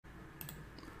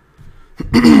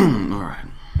All right.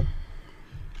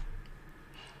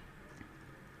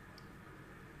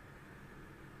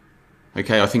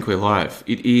 Okay, I think we're live.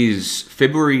 It is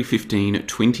February 15,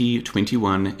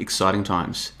 2021, exciting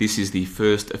times. This is the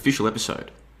first official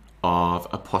episode of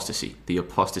Apostasy, the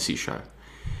Apostasy Show.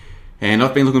 And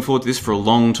I've been looking forward to this for a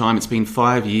long time. It's been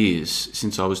 5 years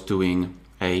since I was doing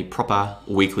a proper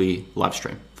weekly live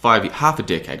stream. Half a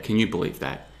decade, can you believe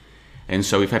that? And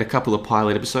so we've had a couple of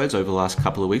pilot episodes over the last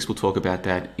couple of weeks. We'll talk about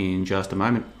that in just a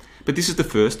moment. But this is the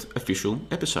first official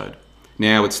episode.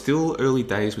 Now, it's still early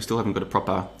days. We still haven't got a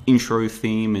proper intro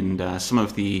theme, and some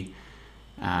of the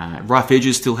rough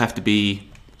edges still have to be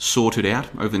sorted out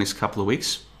over the next couple of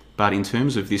weeks. But in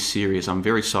terms of this series, I'm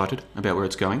very excited about where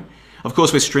it's going. Of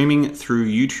course, we're streaming through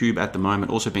YouTube at the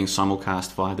moment, also being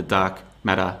simulcast via the Dark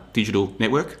Matter Digital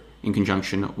Network in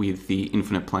conjunction with the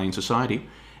Infinite Plane Society.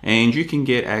 And you can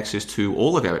get access to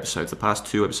all of our episodes, the past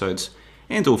 2 episodes,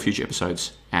 and all future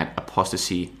episodes at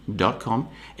apostasy.com.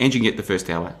 And you can get the first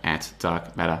hour at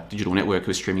Dark Matter Digital Network.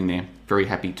 We're streaming there. Very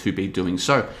happy to be doing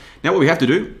so. Now, what we have to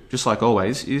do, just like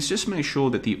always, is just make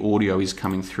sure that the audio is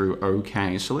coming through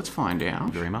okay. So let's find out.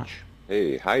 Very much.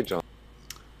 Hey, hi, John.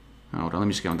 Hold on, let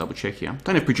me just go and double check here.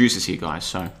 Don't have producers here, guys,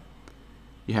 so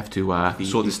you have to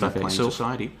sort this stuff out yourself.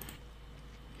 Society.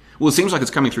 Well, it seems like it's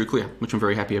coming through clear, which I'm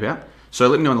very happy about. So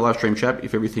let me know in the live stream chat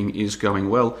if everything is going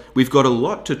well. We've got a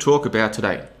lot to talk about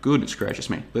today. Goodness gracious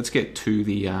me. Let's get to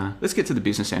the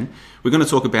business end. We're going to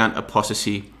talk about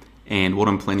apostasy and what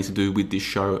I'm planning to do with this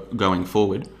show going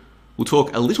forward. We'll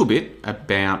talk a little bit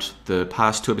about the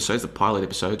past 2 episodes, the pilot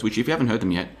episodes, which if you haven't heard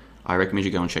them yet, I recommend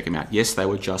you go and check them out. Yes, they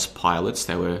were just pilots.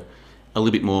 They were a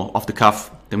little bit more off the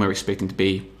cuff than we're expecting to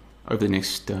be over the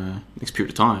next period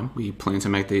of time. We plan to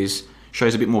make these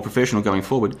shows a bit more professional going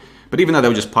forward. But even though they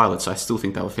were just pilots, I still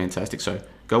think they were fantastic. So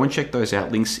go and check those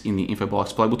out. Links in the info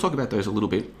box below. We'll talk about those a little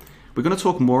bit. We're going to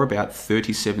talk more about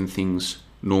 37 things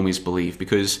normies believe,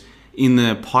 because in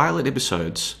the pilot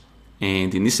episodes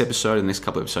and in this episode and the next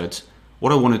couple of episodes,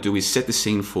 what I want to do is set the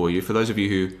scene for you. For those of you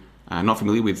who are not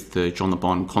familiar with the John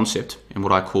LeBon concept and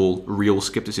what I call real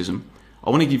skepticism, I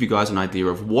want to give you guys an idea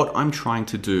of what I'm trying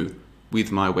to do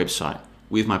with my website,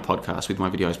 with my podcast, with my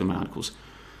videos, with my articles.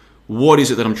 What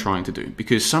is it that I'm trying to do?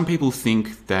 Because some people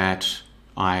think that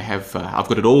I've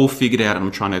got it all figured out and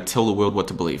I'm trying to tell the world what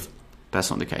to believe. That's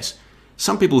not the case.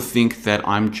 Some people think that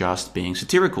I'm just being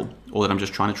satirical or that I'm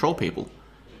just trying to troll people.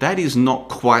 That is not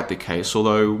quite the case,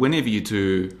 although whenever you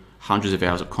do hundreds of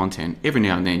hours of content, every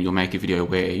now and then you'll make a video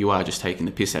where you are just taking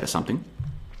the piss out of something.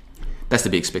 That's to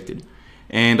be expected.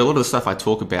 And a lot of the stuff I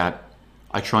talk about,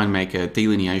 I try and make a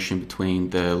delineation between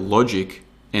the logic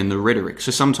and the rhetoric.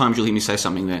 So sometimes you'll hear me say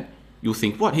something that you'll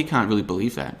think, what, he can't really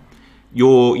believe that.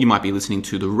 You might be listening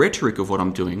to the rhetoric of what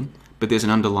I'm doing, but there's an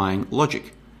underlying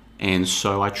logic. And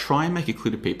so I try and make it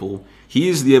clear to people,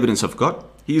 here's the evidence I've got,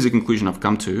 here's a conclusion I've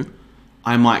come to.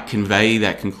 I might convey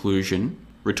that conclusion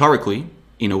rhetorically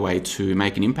in a way to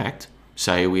make an impact,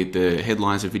 say with the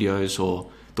headlines of videos or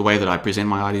the way that I present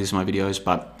my ideas in my videos,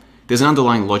 but there's an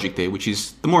underlying logic there, which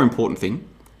is the more important thing.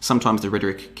 Sometimes the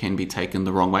rhetoric can be taken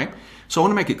the wrong way. So I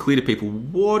want to make it clear to people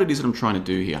what it is that I'm trying to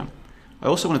do here. I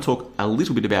also want to talk a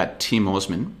little bit about Tim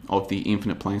Osman of the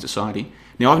Infinite Plane Society.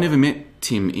 Now, I've never met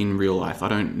Tim in real life. I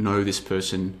don't know this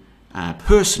person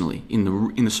personally in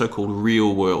the so-called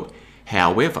real world.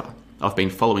 However, I've been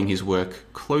following his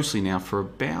work closely now for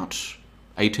about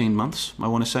 18 months, I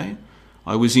want to say.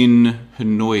 I was in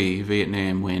Hanoi,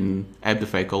 Vietnam, when Ab the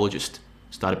Fakeologist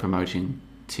started promoting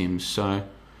Tim. So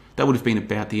that would have been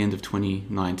about the end of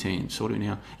 2019. So what are we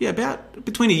now? Yeah, about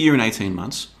between a year and 18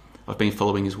 months. I've been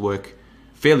following his work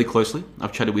fairly closely.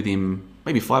 I've chatted with him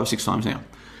maybe 5 or 6 times now.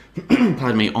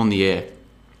 Pardon me, on the air.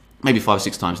 Maybe 5 or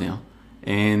 6 times now.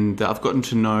 And I've gotten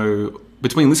to know,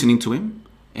 between listening to him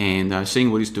and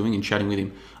seeing what he's doing and chatting with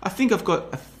him, I think I've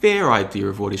got a fair idea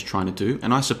of what he's trying to do,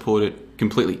 and I support it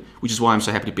completely, which is why I'm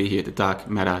so happy to be here at the Dark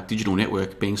Matter Digital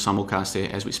Network, being simulcast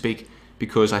there as we speak,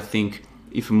 because I think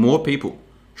if more people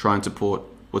try and support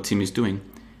what Tim is doing,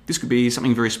 this could be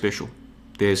something very special.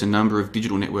 There's a number of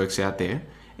digital networks out there,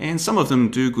 and some of them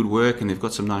do good work and they've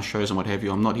got some nice shows and what have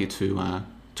you. I'm not here to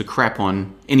crap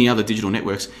on any other digital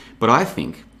networks, but I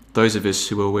think those of us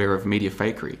who are aware of media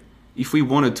fakery, if we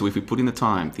wanted to, if we put in the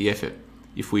time, the effort,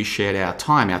 if we shared our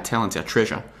time, our talents, our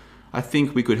treasure, I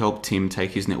think we could help Tim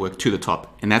take his network to the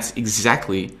top. And that's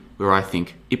exactly where I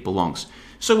think it belongs.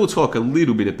 So we'll talk a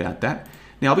little bit about that.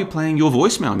 Now, I'll be playing your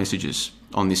voicemail messages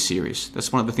on this series.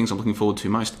 That's one of the things I'm looking forward to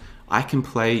most. I can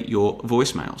play your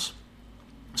voicemails.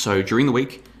 So during the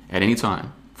week, at any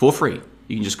time, for free,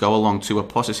 you can just go along to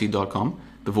apostasy.com,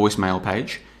 the voicemail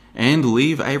page, and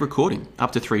leave a recording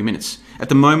up to 3 minutes. At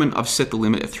the moment, I've set the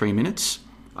limit at 3 minutes.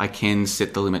 I can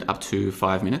set the limit up to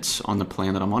 5 minutes on the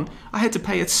plan that I'm on. I had to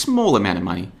pay a small amount of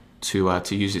money to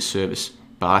use this service,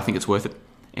 but I think it's worth it.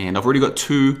 And I've already got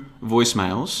 2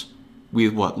 voicemails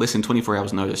with less than 24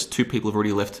 hours notice. 2 people have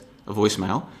already left a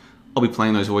voicemail. I'll be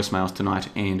playing those voicemails tonight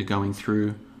and going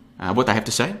through what they have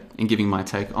to say and giving my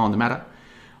take on the matter.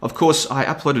 Of course, I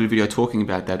uploaded a video talking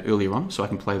about that earlier on, so I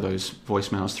can play those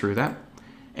voicemails through that.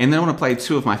 And then I want to play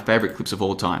 2 of my favorite clips of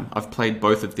all time. I've played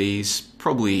both of these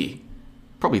probably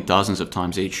dozens of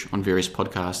times each on various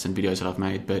podcasts and videos that I've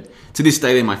made, but to this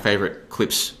day they're my favorite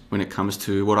clips when it comes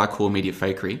to what I call media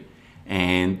fakery.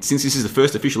 And since this is the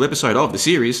first official episode of the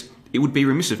series, it would be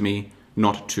remiss of me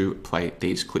not to play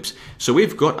these clips. So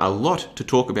we've got a lot to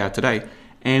talk about today,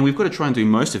 and we've got to try and do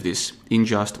most of this in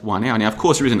just 1 hour. Now, of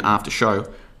course, there is an after show,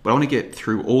 but I want to get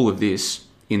through all of this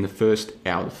in the first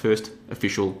hour, the first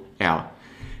official hour.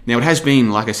 Now, it has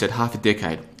been, like I said, half a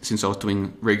decade since I was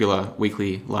doing regular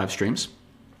weekly live streams.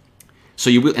 So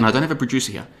you will, and I don't have a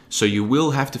producer here, so you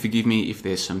will have to forgive me if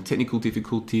there's some technical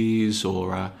difficulties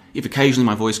or if occasionally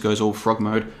my voice goes all frog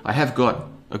mode. I have got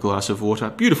a glass of water,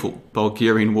 beautiful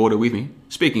Bulgarian water with me.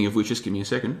 Speaking of which, just give me a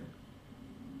second.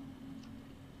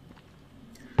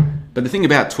 But the thing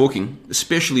about talking,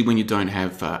 especially when you don't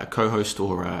have a co-host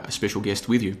or a special guest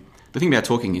with you, the thing about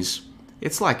talking is,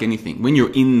 it's like anything. When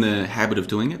you're in the habit of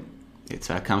doing it, it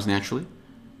comes naturally,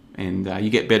 and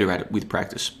you get better at it with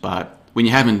practice. But when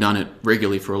you haven't done it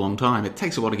regularly for a long time, it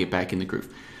takes a while to get back in the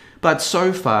groove. But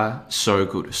so far, so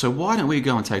good. So why don't we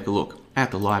go and take a look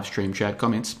at the live stream chat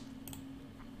comments.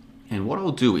 And what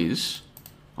I'll do is,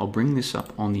 I'll bring this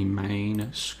up on the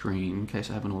main screen, in case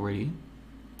I haven't already.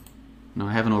 No,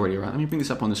 I haven't already, right? Let me bring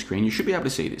this up on the screen. You should be able to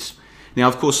see this. Now,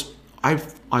 of course,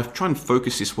 I've tried and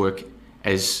focus this work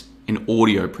as an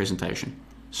audio presentation.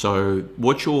 So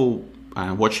what you're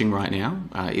watching right now,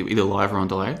 either live or on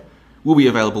delay, will be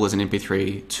available as an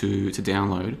MP3 to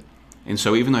download. And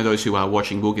so even though those who are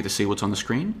watching will get to see what's on the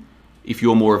screen, if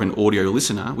you're more of an audio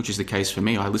listener, which is the case for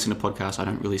me, I listen to podcasts, I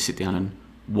don't really sit down and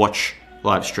watch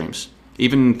live streams.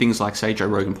 Even things like, say, Joe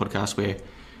Rogan podcast, where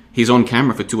he's on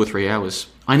camera for 2 or 3 hours.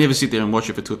 I never sit there and watch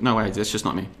it for 2. No way, that's just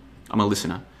not me. I'm a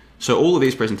listener. So all of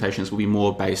these presentations will be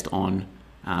more based on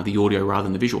the audio rather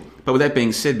than the visual. But with that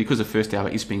being said, because the first hour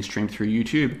is being streamed through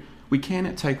YouTube, we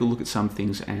can take a look at some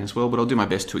things as well, but I'll do my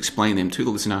best to explain them to the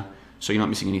listener so you're not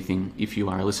missing anything if you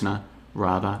are a listener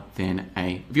rather than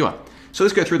a viewer. So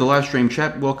let's go through the live stream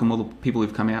chat. Welcome all the people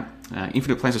who've come out.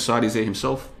 Infinite Plane Society is there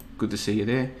himself. Good to see you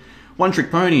there. One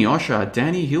Trick Pony, Osha,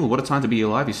 Danny Hill, what a time to be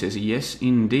alive, he says. Yes,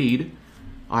 indeed.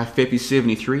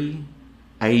 IFeppy73,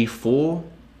 A4.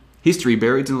 History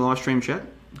Buried's in the live stream chat.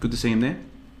 Good to see him there.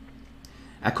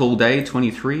 Akol Day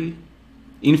 23,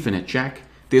 Infinite Jack.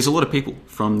 There's a lot of people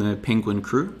from the Penguin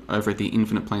crew over at the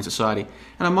Infinite Plane Society,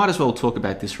 and I might as well talk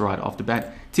about this right off the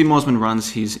bat. Tim Osman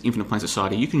runs his Infinite Plane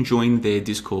Society. You can join their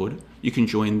Discord, you can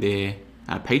join their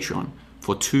Patreon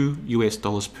for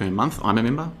 $2 per month. I'm a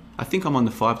member. I think I'm on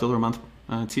the $5 a month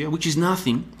tier, which is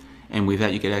nothing, and with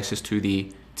that you get access to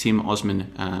the Tim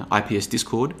Osman IPS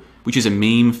Discord, which is a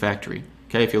meme factory.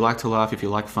 Okay, if you like to laugh, if you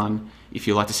like fun, if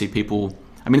you like to see people,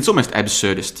 I mean, it's almost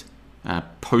absurdist,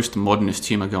 postmodernist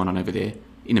humor going on over there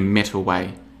in a meta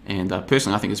way. And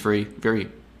personally, I think it's very, very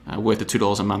worth the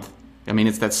 $2 a month. I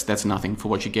mean, that's nothing for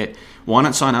what you get. Why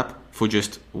not sign up for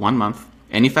just 1 month?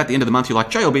 And if at the end of the month you're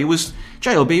like, JLB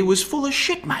was full of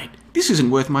shit, mate, this isn't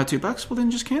worth my $2, well then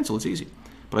just cancel, it's easy.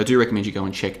 But I do recommend you go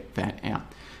and check that out.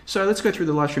 So let's go through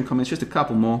the live stream comments, just a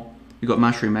couple more. We've got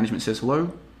Mushroom Management says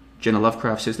hello. Jenna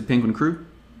Lovecraft says the Penguin crew.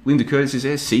 Linda Curtis is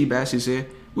there. Seabass is there.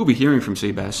 We'll be hearing from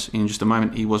Seabass in just a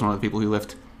moment. He was one of the people who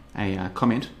left a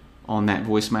comment on that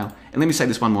voicemail. And let me say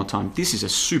this one more time. This is a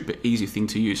super easy thing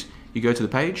to use. You go to the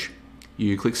page,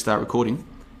 you click start recording.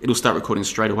 It'll start recording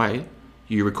straight away.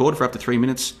 You record for up to 3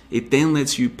 minutes. It then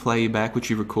lets you play back what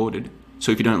you recorded.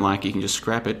 So if you don't like it, you can just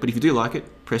scrap it. But if you do like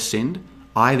it, press send.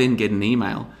 I then get an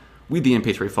email with the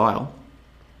MP3 file.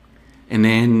 And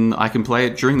then I can play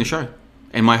it during the show.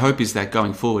 And my hope is that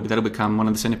going forward, that'll become one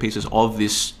of the centerpieces of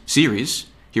this series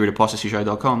here at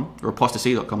apostasyshow.com, or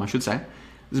apostasy.com, I should say.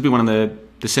 This will be one of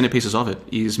the centerpieces of it,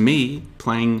 is me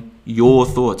playing your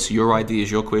thoughts, your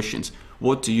ideas, your questions.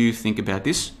 What do you think about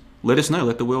this? Let us know,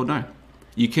 let the world know.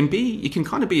 You can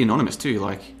kind of be anonymous too,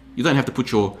 like you don't have to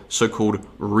put your so-called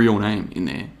real name in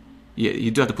there. Yeah,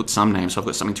 you do have to put some name, so I've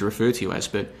got something to refer to you as,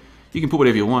 but you can put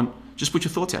whatever you want, just put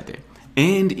your thoughts out there.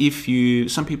 And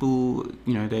if some people,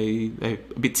 they're a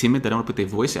bit timid, they don't want to put their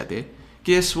voice out there,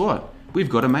 guess what? We've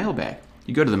got a mailbag.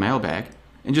 You go to the mailbag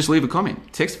and just leave a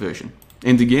comment, text version.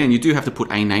 And again, you do have to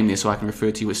put a name there so I can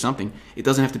refer to you as something. It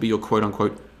doesn't have to be your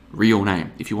quote-unquote real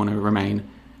name if you want to remain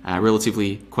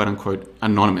relatively quote-unquote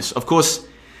anonymous. Of course,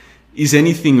 is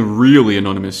anything really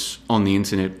anonymous on the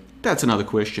internet? That's another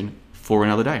question for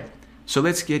another day. So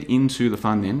let's get into the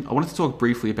fun then. I wanted to talk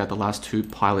briefly about the last 2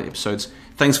 pilot episodes.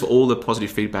 Thanks for all the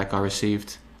positive feedback I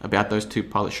received about those 2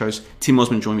 pilot shows. Tim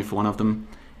Osmond joined me for one of them,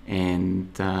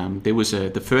 and there was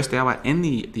the first hour and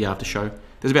the after show.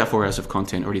 There's about 4 hours of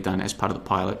content already done as part of the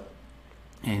pilot,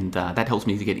 and that helps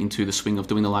me to get into the swing of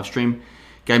doing the live stream.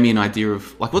 Gave me an idea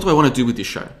of, like, what do I want to do with this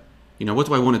show? You know, what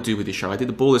do I want to do with this show? I did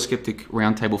the Baller Skeptic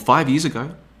Roundtable 5 years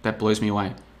ago. That blows me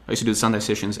away. I used to do the Sunday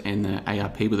sessions and the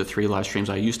ARP with the 3 live streams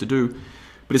I used to do,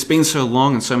 but it's been so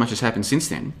long and so much has happened since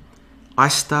then. I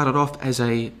started off as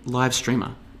a live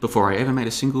streamer before I ever made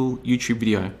a single YouTube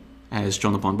video as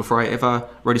John LeBon, before I ever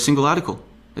wrote a single article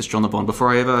as John LeBon, before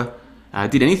I ever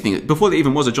did anything, before there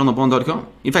even was a johnlebon.com.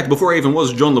 In fact, before I even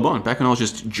was John LeBon, back when I was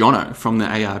just Jono from the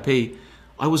ARP,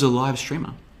 I was a live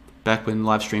streamer, back when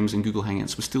live streams and Google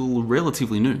Hangouts were still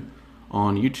relatively new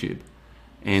on YouTube.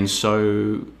 And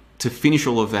so to finish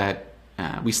all of that,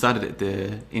 we started at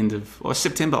the end of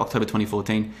September, October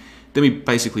 2014. Then we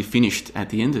basically finished at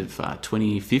the end of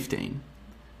 2015.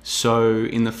 So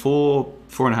in the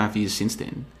 4.5 years since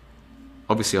then,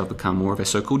 obviously I've become more of a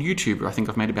so-called YouTuber. I think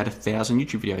I've made about 1,000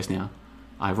 YouTube videos now.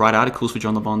 I write articles for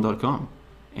johnlebon.com,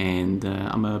 and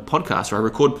I'm a podcaster. I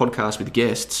record podcasts with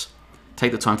guests,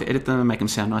 take the time to edit them, make them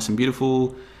sound nice and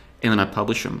beautiful, and then I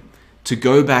publish them. To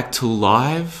go back to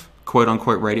live,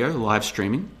 quote-unquote radio, live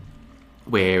streaming,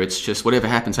 where it's just whatever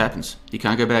happens, happens. You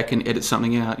can't go back and edit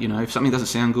something out. You know, if something doesn't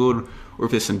sound good, or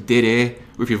if there's some dead air,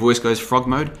 or if your voice goes frog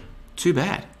mode, too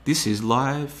bad. This is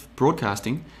live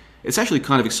broadcasting. It's actually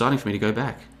kind of exciting for me to go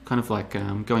back, kind of like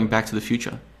going back to the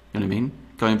future. You know what I mean?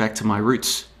 Going back to my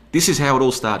roots. This is how it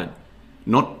all started.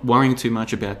 Not worrying too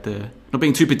much about not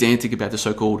being too pedantic about the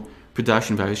so-called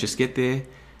production values. Just get there,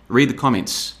 read the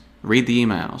comments, read the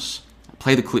emails,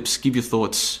 play the clips, give your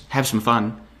thoughts, have some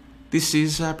fun. This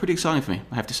is pretty exciting for me,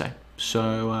 I have to say.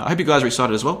 So I hope you guys are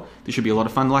excited as well. This should be a lot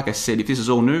of fun. Like I said, if this is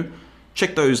all new,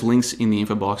 check those links in the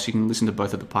info box. You can listen to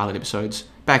both of the pilot episodes.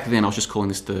 Back then, I was just calling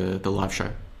this the live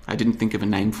show. I didn't think of a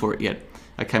name for it yet.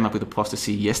 I came up with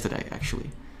apostasy yesterday, actually.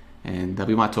 And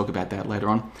we might talk about that later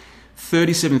on.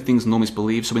 37 things normies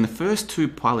believe. So in the first 2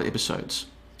 pilot episodes,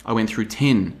 I went through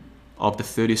 10 of the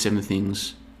 37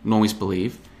 things normies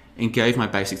believe and gave my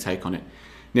basic take on it.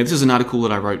 Now, this is an article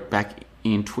that I wrote back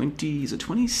in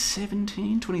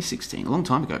 2017, 2016, a long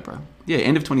time ago, bro. Yeah,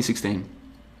 end of 2016.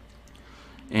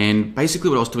 And basically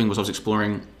what I was doing was I was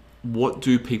exploring, what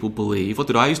do people believe? What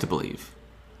did I used to believe?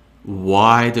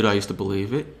 Why did I used to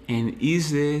believe it? And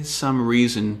is there some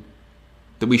reason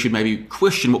that we should maybe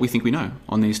question what we think we know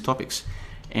on these topics?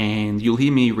 And you'll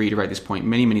hear me reiterate this point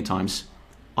many, many times.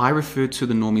 I refer to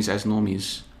the normies as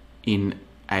normies in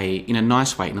a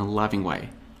nice way, in a loving way.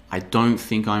 I don't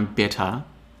think I'm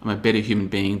a better human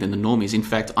being than the normies. In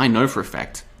fact, I know for a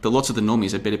fact that lots of the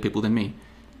normies are better people than me.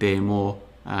 They're more,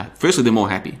 firstly, they're more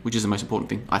happy, which is the most important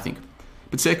thing, I think.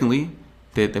 But secondly,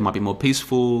 they might be more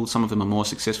peaceful. Some of them are more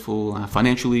successful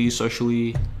financially,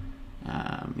 socially,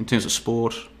 in terms of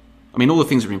sport. I mean, all the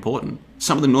things are important.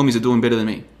 Some of the normies are doing better than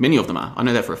me. Many of them are. I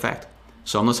know that for a fact.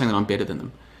 So I'm not saying that I'm better than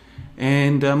them.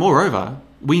 And moreover,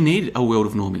 we need a world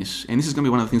of normies. And this is going to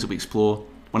be one of the things that we explore.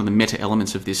 One of the meta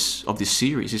elements of this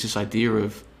series is this idea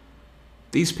of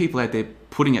these people out there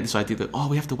putting out this idea that,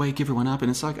 we have to wake everyone up. And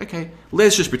it's like, okay,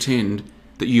 let's just pretend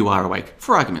that you are awake.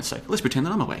 For argument's sake, let's pretend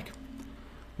that I'm awake.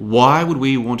 Why would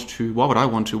I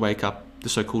want to wake up the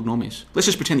so-called normies? Let's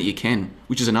just pretend that you can,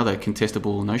 which is another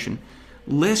contestable notion.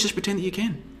 Let's just pretend that you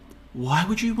can. Why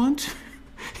would you want to?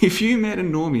 If you met a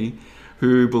normie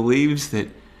who believes that,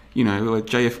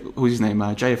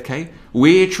 JFK,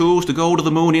 we choose to go to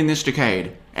the moon in this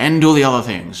decade and do the other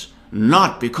things,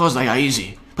 not because they are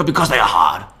easy, but because they are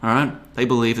hard, all right? They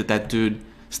believe that dude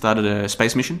started a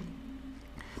space mission.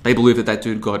 They believe that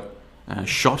dude got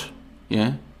shot,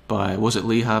 by, was it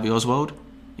Lee Harvey Oswald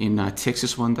in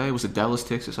Texas one day? Was it Dallas,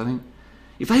 Texas, I think?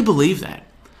 If they believe that,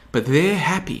 but they're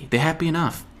happy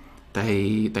enough,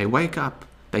 they wake up,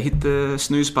 they hit the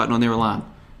snooze button on their alarm,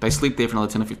 they sleep there for another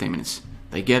 10 or 15 minutes,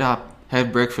 they get up,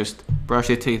 have breakfast, brush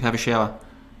their teeth, have a shower,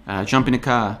 jump in a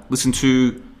car, listen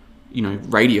to,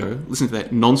 radio, listen to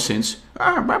that nonsense,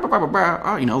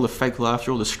 all the fake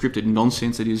laughter, all the scripted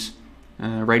nonsense that is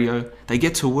radio. They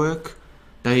get to work,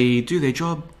 they do their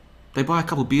job, they buy a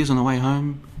couple of beers on the way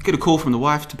home, get a call from the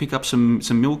wife to pick up some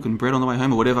milk and bread on the way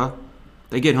home or whatever.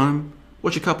 They get home,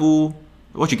 watch a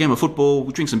game of football,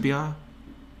 drink some beer,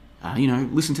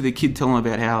 listen to their kid tell them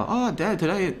about how, oh, Dad,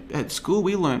 today at school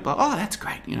we learned, but oh, that's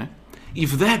great,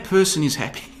 If that person is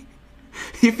happy,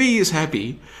 if he is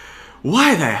happy,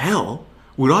 why the hell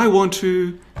would I want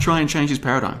to try and change his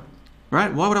paradigm,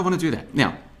 right? Why would I want to do that?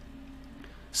 Now,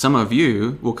 some of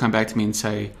you will come back to me and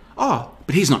say, oh,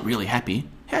 but he's not really happy.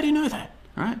 How do you know that,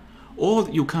 right? Or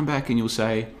you'll come back and you'll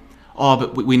say, oh,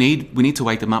 but we need to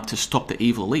wake them up to stop the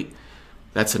evil elite.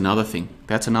 That's another thing.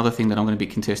 That's another thing that I'm going to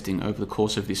be contesting over the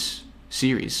course of this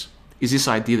series, is this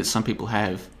idea that some people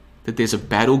have that there's a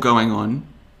battle going on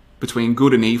between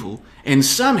good and evil, and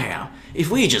somehow, if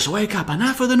we just wake up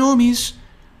enough of the normies,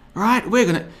 right, we're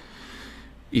going to...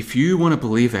 If you want to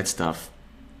believe that stuff,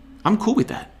 I'm cool with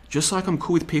that. Just like I'm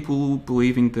cool with people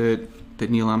believing that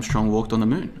Neil Armstrong walked on the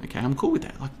moon, okay? I'm cool with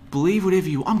that. Like, believe whatever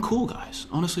you... I'm cool, guys.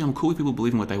 Honestly, I'm cool with people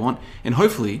believing what they want, and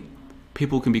hopefully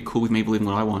people can be cool with me believing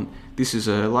what I want. This is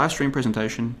a live stream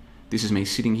presentation. This is me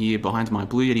sitting here behind my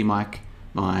Blue Yeti mic,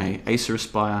 my Acer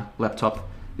Aspire laptop,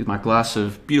 with my glass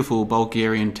of beautiful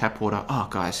Bulgarian tap water. Oh,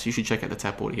 guys, you should check out the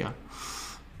tap water here.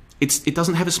 It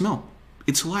doesn't have a smell.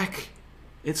 It's like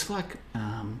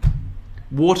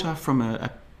water from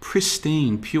a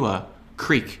pristine, pure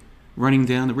creek running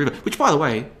down the river. Which, by the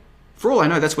way, for all I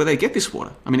know, that's where they get this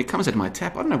water. I mean, it comes out of my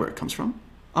tap. I don't know where it comes from.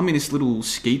 I'm in this little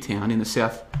ski town in the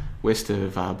southwest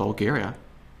of Bulgaria.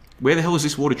 Where the hell is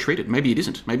this water treated? Maybe it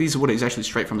isn't. Maybe this water is actually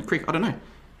straight from the creek. I don't know.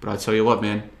 But I tell you what,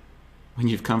 man, when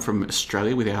you've come from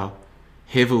Australia with our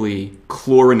heavily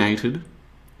chlorinated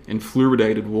and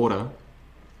fluoridated water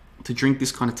to drink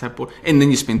this kind of tap water, and then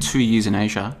you spend 2 years in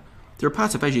Asia, there are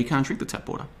parts of Asia you can't drink the tap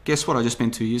water. Guess what? I just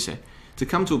spent 2 years there. To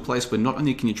come to a place where not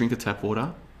only can you drink the tap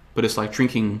water, but it's like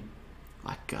drinking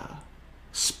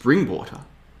spring water.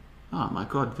 Oh my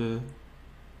God,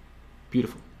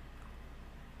 beautiful.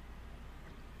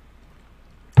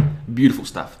 Beautiful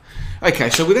stuff. Okay,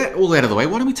 so with that all out of the way,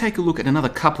 why don't we take a look at another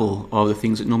couple of the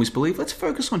things that normies believe? Let's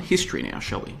focus on history now,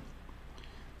 shall we?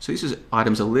 So this is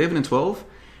items 11 and 12,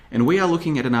 and we are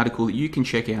looking at an article that you can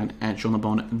check out at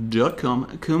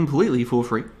johnlebon.com completely for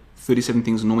free. 37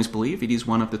 things that normies believe. It is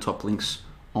one of the top links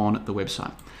on the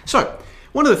website. So,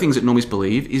 one of the things that normies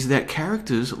believe is that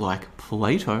characters like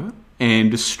Plato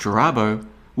and Strabo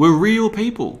were real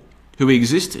people who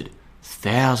existed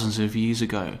thousands of years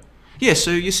ago. Yeah,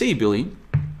 so you see, Billy,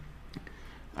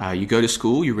 you go to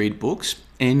school, you read books,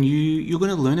 and you're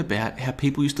going to learn about how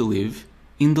people used to live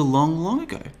in the long, long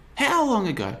ago. How long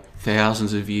ago?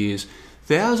 Thousands of years.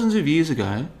 Thousands of years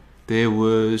ago, there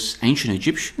was ancient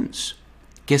Egyptians.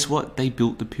 Guess what? They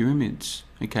built the pyramids,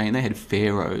 okay? And they had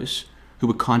pharaohs who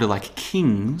were kind of like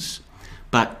kings,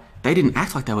 but they didn't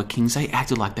act like they were kings. They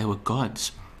acted like they were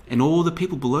gods. And all the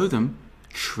people below them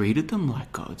treated them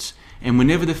like gods. And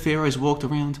whenever the pharaohs walked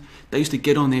around, they used to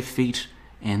get on their feet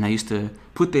and they used to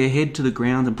put their head to the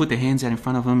ground and put their hands out in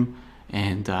front of them,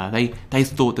 and they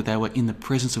thought that they were in the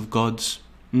presence of gods.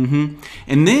 And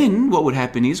then what would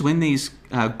happen is when these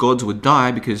gods would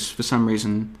die, because for some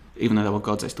reason, even though they were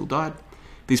gods, they still died,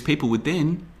 these people would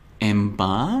then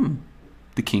embalm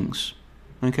the kings,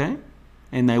 okay?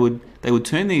 And they would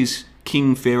turn these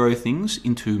king pharaoh things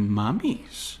into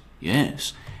mummies.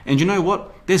 Yes. And you know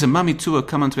what? There's a mummy tour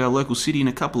coming to our local city in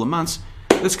a couple of months.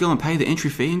 Let's go and pay the entry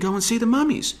fee and go and see the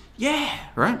mummies. Yeah,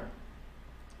 right?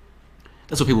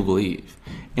 That's what people believe.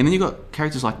 And then you've got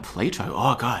characters like Plato.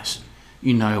 Oh, guys,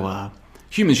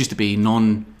 humans used to be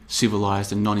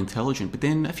non-civilized and non-intelligent. But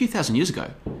then a few thousand years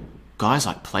ago, guys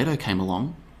like Plato came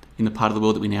along in the part of the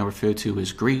world that we now refer to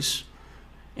as Greece.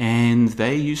 And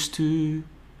they used to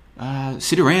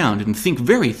sit around and think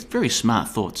very, very smart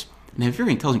thoughts and have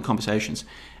very intelligent conversations.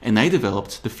 And they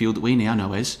developed the field that we now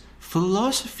know as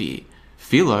philosophy.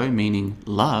 Philo meaning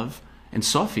love, and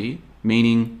sophy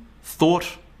meaning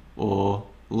thought or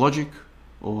logic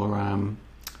or,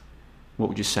 what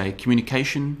would you say,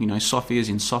 communication. Sophy as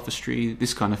in sophistry,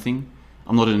 this kind of thing.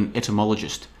 I'm not an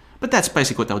etymologist, but that's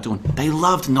basically what they were doing. They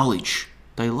loved knowledge.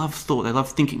 They loved thought. They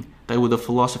loved thinking. They were the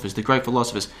philosophers, the great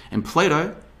philosophers. And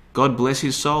Plato, God bless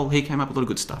his soul, he came up with a lot of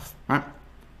good stuff, right?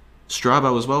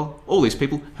 Strabo as well. All these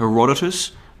people.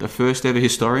 Herodotus, the first ever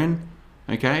historian,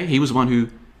 okay? He was the one who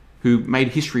made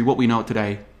history what we know it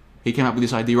today. He came up with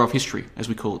this idea of history, as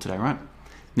we call it today, right?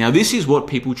 Now, this is what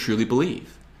people truly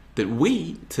believe, that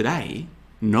we today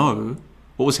know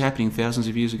what was happening thousands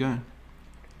of years ago.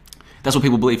 That's what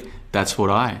people believe. That's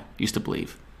what I used to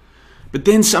believe. But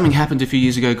then something happened a few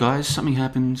years ago, guys. Something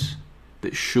happened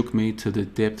that shook me to the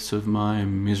depths of my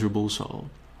miserable soul.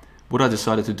 What I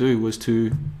decided to do was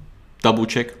to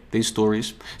double-check these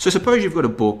stories. So suppose you've got a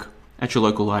book at your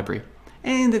local library,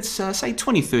 and it's, say,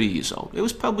 20, 30 years old. It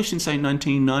was published in, say,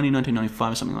 1990,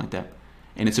 1995, or something like that.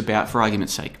 And it's about, for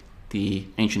argument's sake, the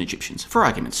ancient Egyptians, for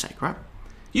argument's sake, right?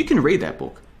 You can read that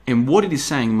book, and what it is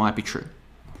saying might be true.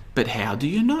 But how do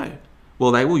you know?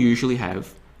 Well, they will usually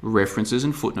have references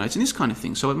and footnotes and this kind of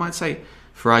thing. So it might say,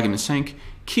 for argument's sake,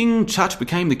 King Tut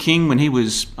became the king when he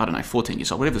was, I don't know, 14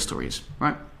 years old, whatever the story is,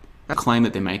 right? That claim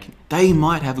that they're making. They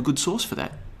might have a good source for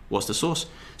that. What's the source?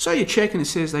 So you check and it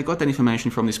says they got that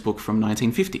information from this book from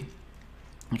 1950.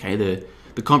 Okay,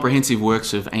 the comprehensive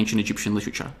works of ancient Egyptian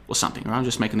literature or something, right? I'm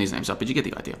just making these names up, but you get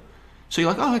the idea. So you're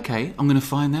like, oh, okay, I'm going to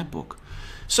find that book.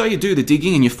 So you do the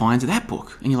digging and you find that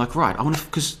book. And you're like, right, I want to,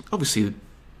 because obviously if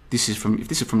this is from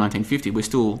 1950, we're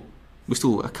still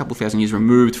a couple thousand years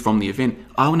removed from the event.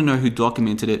 I want to know who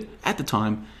documented it at the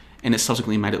time, and it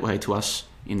subsequently made its way to us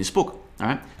in this book. All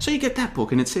right. So you get that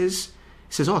book, and it says,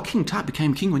 oh, King Tut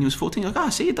became king when he was 14. You're like, oh,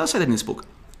 see, it does say that in this book.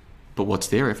 But what's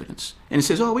their evidence? And it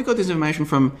says, oh, we got this information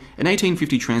from an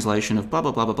 1850 translation of blah,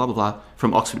 blah, blah, blah, blah, blah, blah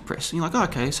from Oxford Press. And you're like, oh,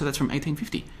 okay, so that's from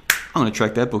 1850. I'm going to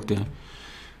track that book down.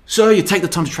 So you take the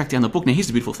time to track down the book. Now, here's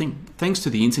the beautiful thing. Thanks to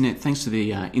the internet, thanks to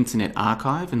the Internet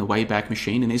Archive and the Wayback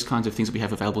Machine and these kinds of things that we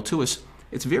have available to us,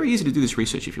 it's very easy to do this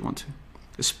research if you want to,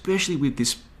 especially with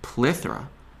this plethora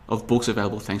of books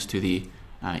available thanks to the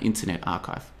Internet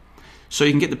Archive. So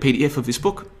you can get the PDF of this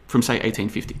book from, say,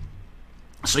 1850.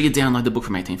 So you download the book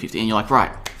from 1850 and you're like,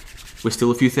 right, we're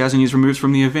still a few thousand years removed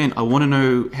from the event. I want to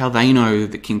know how they know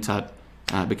that King Tut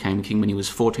became king when he was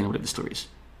 14 or whatever the story is.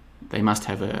 They must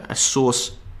have a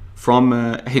source from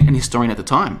an historian at the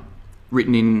time,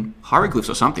 written in hieroglyphs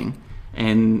or something,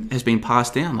 and has been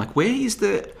passed down. Like, where's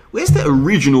the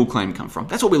original claim come from?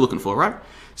 That's what we're looking for, right?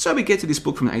 So we get to this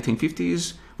book from the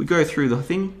 1850s, we go through the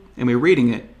thing, and we're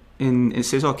reading it, and it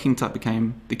says, oh, King Tut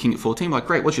became the king at 14. We're like,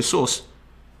 great, what's your source?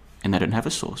 And they don't have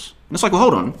a source. And it's like, well,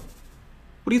 hold on.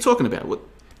 What are you talking about? What,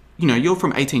 you're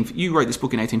from you wrote this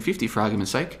book in 1850, for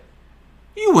argument's sake.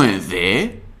 You weren't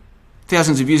there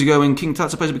thousands of years ago when King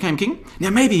Tut supposedly became king.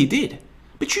 Now, maybe he did,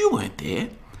 but you weren't there.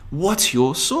 What's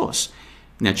your source?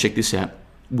 Now, check this out.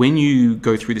 When you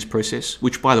go through this process,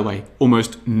 which, by the way,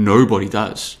 almost nobody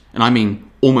does, and I mean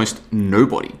almost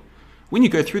nobody, when you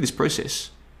go through this process,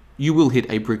 you will hit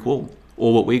a brick wall,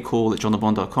 or what we call at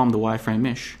johnthebond.com the wireframe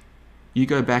mesh. You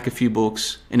go back a few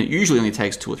books, and it usually only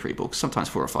takes 2 or 3 books, sometimes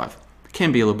 4 or 5. It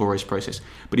can be a laborious process.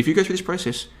 But if you go through this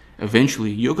process,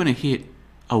 eventually you're going to hit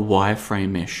a wireframe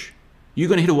mesh. You're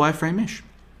going to hit a wireframe mesh.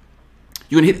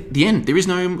 You're going to hit the end. There's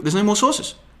no more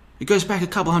sources. It goes back a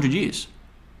couple hundred years.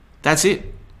 That's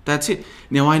it. That's it.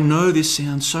 Now, I know this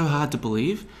sounds so hard to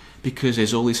believe because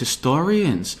there's all these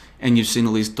historians and you've seen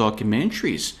all these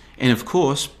documentaries. And of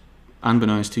course,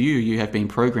 unbeknownst to you, you have been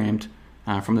programmed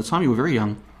from the time you were very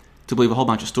young to believe a whole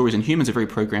bunch of stories. And humans are very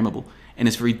programmable. And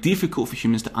it's very difficult for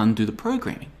humans to undo the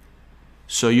programming.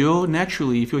 So you're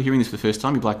naturally, if you're hearing this for the first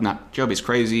time, you're like, nah, Job is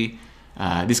crazy.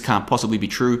 This can't possibly be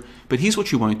true. But here's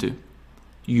what you won't do.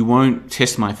 You won't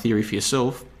test my theory for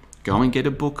yourself. Go and get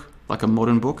a book, like a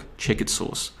modern book, check its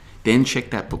source. Then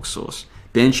check that book's source.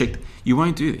 Then check... You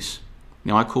won't do this.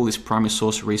 Now, I call this primary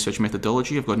source research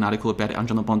methodology. I've got an article about it on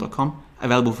johnthebond.com,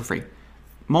 available for free.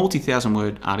 Multi-thousand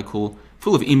word article,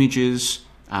 full of images,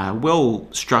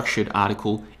 well-structured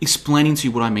article, explaining to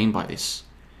you what I mean by this.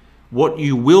 What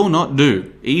you will not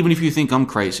do, even if you think I'm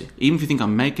crazy, even if you think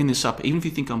I'm making this up, even if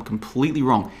you think I'm completely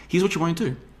wrong, here's what you won't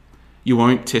do. You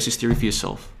won't test this theory for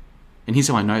yourself. And here's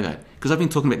how I know that. Because I've been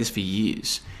talking about this for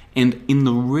years. And in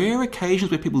the rare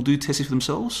occasions where people do test it for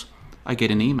themselves, I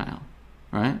get an email,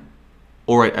 right?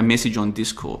 Or a message on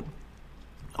Discord.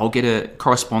 I'll get a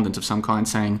correspondence of some kind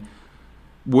saying,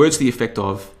 words to the effect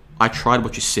of, I tried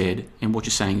what you said and what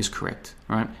you're saying is correct,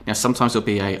 right? Now, sometimes there'll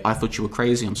be I thought you were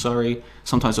crazy, I'm sorry.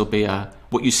 Sometimes there'll be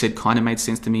what you said kind of made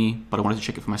sense to me, but I wanted to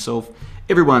check it for myself.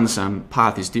 Everyone's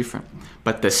path is different.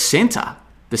 But the center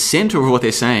of what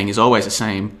they're saying is always the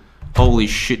same. Holy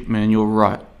shit, man, you're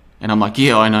right. And I'm like,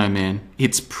 yeah, I know, man.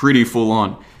 It's pretty full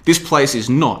on. This place is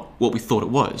not what we thought it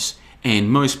was.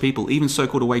 And most people, even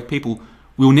so-called awake people,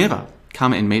 will never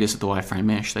come and meet us at the wireframe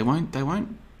mesh. They won't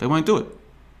do it.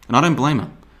 And I don't blame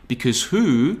them. Because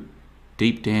who,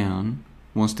 deep down,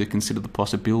 wants to consider the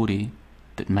possibility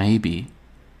that maybe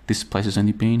this place has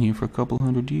only been here for a couple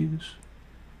hundred years?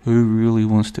 Who really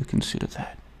wants to consider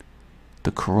that?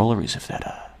 The corollaries of that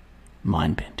are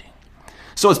mind-bending.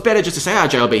 So it's better just to say,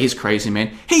 JLB, he's crazy,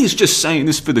 man. He's just saying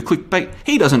this for the clickbait.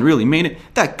 He doesn't really mean it.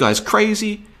 That guy's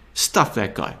crazy. Stuff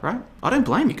that guy, right? I don't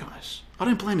blame you guys. I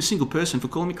don't blame a single person for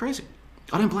calling me crazy.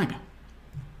 I don't blame you.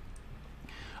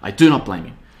 I do not blame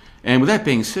you. And with that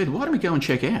being said, why don't we go and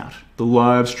check out the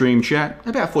live stream chat?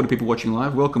 About 40 people watching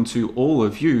live. Welcome to all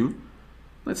of you.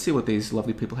 Let's see what these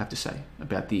lovely people have to say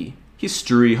about the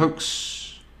history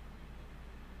hoax.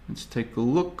 Let's take a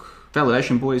look.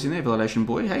 Validation Boy is in there. Validation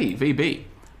Boy. Hey, VB.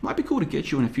 Might be cool to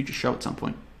get you in a future show at some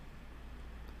point.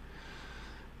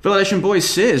 Validation Boy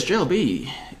says,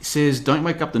 JLB says, don't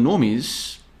wake up the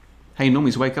normies. Hey,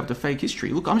 normies, wake up to fake history.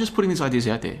 Look, I'm just putting these ideas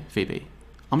out there, VB.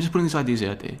 I'm just putting these ideas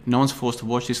out there. No one's forced to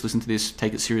watch this, listen to this,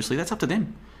 take it seriously. That's up to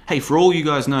them. Hey, for all you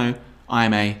guys know, I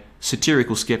am a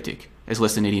satirical skeptic, as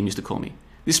Less Than Idiom used to call me.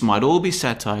 This might all be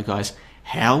satire, guys.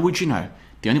 How would you know?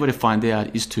 The only way to find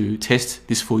out is to test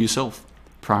this for yourself.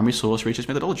 Primary source research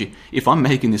methodology. If I'm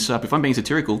making this up, if I'm being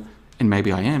satirical, and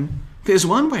maybe I am, there's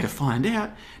one way to find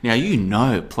out. Now, you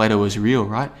know Plato was real,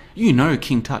 right? You know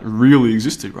King Tut really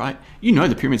existed, right? You know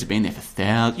the pyramids have been there for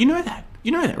thousands. You know that.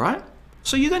 You know that, right?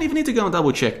 So you don't even need to go and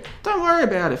double check. Don't worry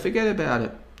about it. Forget about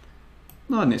it.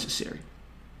 Not necessary.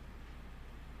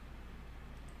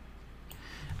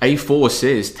 A4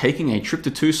 says, taking a trip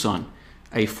to Tucson.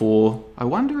 A4, I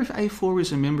wonder if A4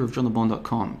 is a member of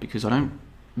johnthebond.com, because I don't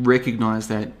recognize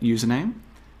that username,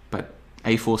 but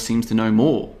A4 seems to know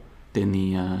more than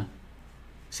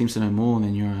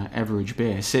your average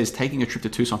bear. It says, taking a trip to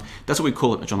Tucson. That's what we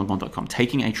call it at johnthebond.com,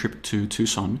 taking a trip to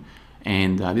Tucson.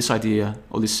 And this idea,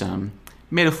 or this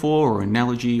metaphor or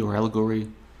analogy or allegory,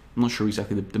 I'm not sure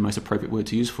exactly the most appropriate word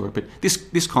to use for it, but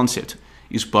this concept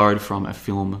is borrowed from a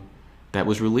film that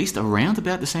was released around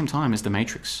about the same time as The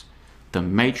Matrix. The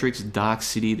Matrix, Dark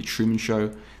City, The Truman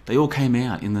Show, they all came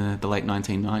out in the late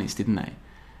 1990s, didn't they?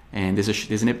 And there's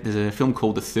a film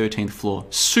called The 13th Floor,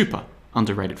 super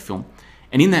underrated film.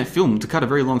 And in that film, to cut a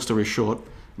very long story short,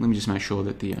 let me just make sure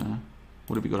that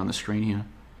what have we got on the screen here?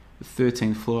 The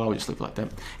 13th Floor, I'll just leave it like that.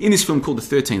 In this film called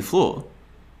The 13th Floor,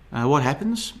 what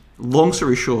happens? Long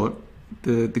story short,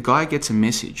 the guy gets a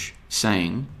message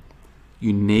saying,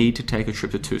 you need to take a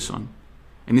trip to Tucson.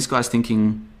 And this guy's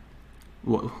thinking,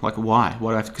 like, why?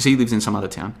 Why do I have to? Because he lives in some other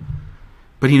town.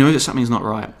 But he knows that something's not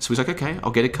right. So he's like, okay,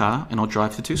 I'll get a car and I'll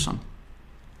drive to Tucson.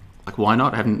 Like, why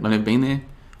not? I've never been there.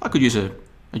 I could use a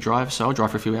drive, so I'll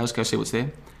drive for a few hours, go see what's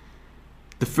there.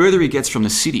 The further he gets from the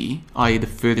city, i.e. the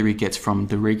further he gets from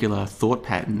the regular thought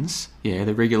patterns,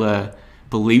 the regular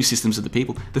belief systems of the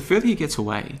people, the further he gets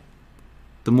away,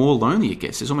 the more lonely it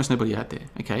gets. There's almost nobody out there,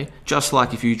 okay? Just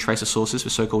like if you trace the sources for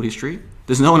so-called history,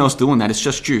 there's no one else doing that. It's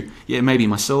just you. Yeah, maybe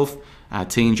myself,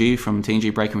 TNG from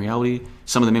TNG Breaking Reality,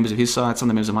 some of the members of his side, some of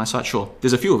the members of my side. Sure,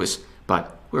 there's a few of us,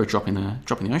 but we're a drop in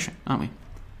the ocean, aren't we?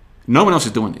 No one else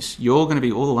is doing this. You're going to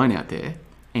be all alone out there,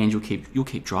 and you'll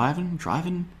keep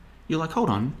driving. You're like, hold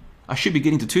on, I should be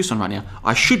getting to Tucson right now.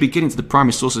 I should be getting to the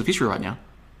primary sources of history right now.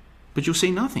 But you'll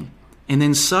see nothing. And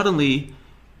then suddenly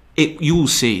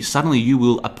you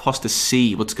will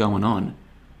apostasy what's going on.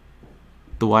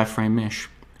 The wireframe mesh.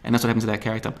 And that's what happens to that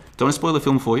character. Don't want to spoil the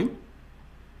film for you,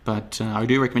 but I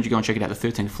do recommend you go and check it out, The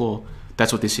 13th Floor.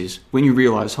 That's what this is. When you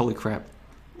realize, holy crap,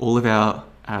 all of our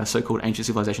so-called ancient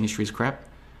civilization history is crap,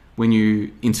 when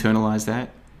you internalize that,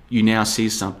 you now see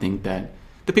something that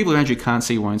the people around you can't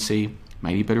see, won't see.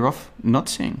 Maybe better off not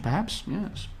seeing, perhaps.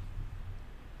 Yes.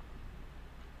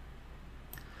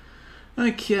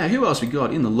 Okay, who else we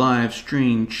got in the live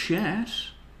stream chat?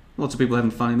 Lots of people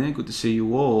having fun in there. Good to see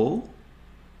you all.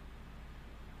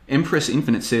 Empress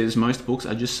Infinite says most books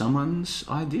are just someone's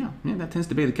idea. Yeah, that tends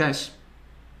to be the case.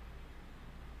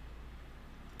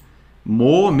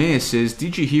 More Mayor says,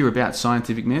 did you hear about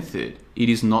scientific method? It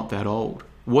is not that old.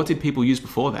 What did people use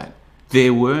before that?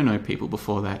 There were no people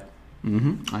before that.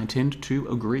 I tend to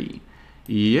agree.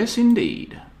 Yes,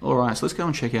 indeed. All right, so let's go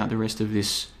and check out the rest of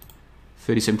this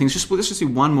 37 things. Let's just do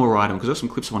one more item, because there's some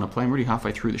clips I want to play. I'm already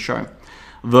halfway through the show.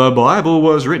 The Bible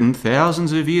was written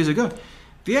thousands of years ago.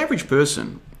 The average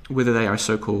person, whether they are a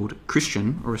so-called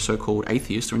Christian or a so-called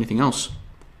atheist or anything else,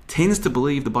 tends to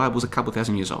believe the Bible is a couple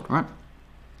thousand years old, right?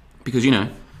 Because,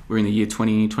 we're in the year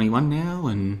 2021 now,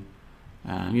 and,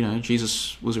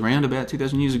 Jesus was around about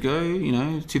 2,000 years ago,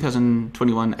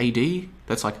 2021 AD.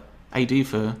 That's like AD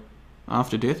for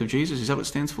after death of Jesus. Is that what it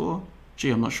stands for?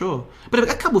 Gee, I'm not sure. But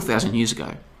a couple of thousand years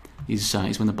ago is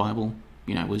when the Bible,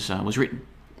 was written.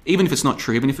 Even if it's not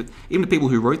true, even the people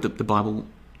who wrote the Bible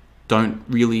don't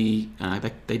really,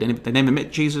 they never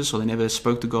met Jesus, or they never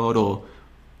spoke to God, or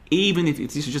even if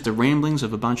this is just the ramblings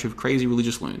of a bunch of crazy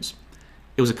religious loons,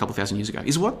 it was a couple thousand years ago,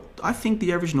 is what I think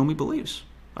the average normie believes.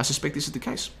 I suspect this is the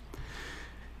case.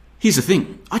 Here's the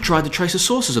thing. I tried to trace the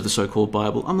sources of the so-called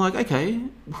Bible. I'm like, okay,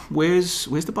 where's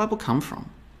the Bible come from?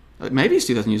 Maybe it's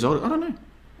 2,000 years old. I don't know.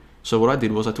 So what I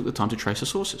did was I took the time to trace the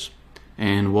sources.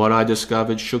 And what I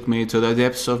discovered shook me to the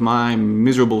depths of my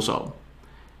miserable soul.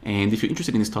 And if you're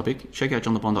interested in this topic, check out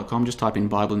johnthebond.com. Just type in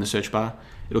Bible in the search bar.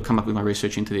 It'll come up with my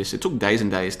research into this. It took days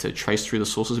and days to trace through the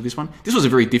sources of this one. This was a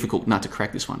very difficult nut to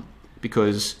crack, this one.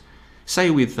 Because,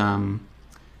 say with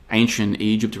ancient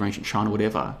Egypt or ancient China,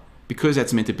 whatever, because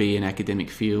that's meant to be an academic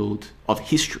field of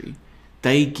history,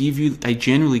 they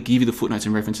generally give you the footnotes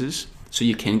and references so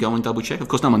you can go and double check. Of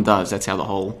course, no one does. That's how the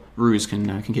whole ruse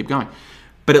can keep going.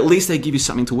 But at least they give you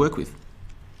something to work with.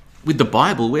 With the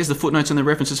Bible, where's the footnotes and the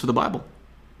references for the Bible?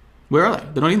 Where are they?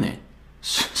 They're not in there.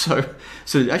 So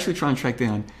actually try and track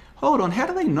down, hold on, how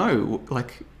do they know?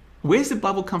 Like, where's the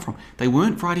Bible come from? They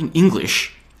weren't writing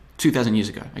English 2,000 years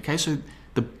ago, okay? So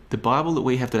the Bible that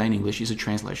we have today in English is a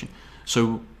translation.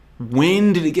 So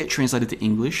when did it get translated to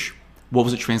English? What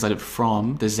was it translated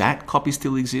from? Does that copy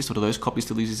still exist, or do those copies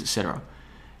still exist, etc.?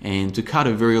 And to cut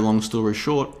a very long story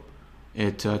short,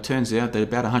 it turns out that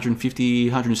about 150,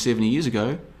 170 years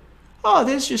ago,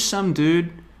 there's just some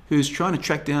dude who's trying to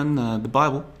track down the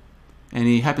Bible, and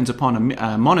he happens upon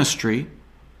a monastery,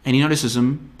 and he notices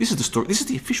them. This is the story. This is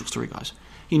the official story, guys.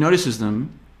 He notices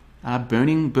them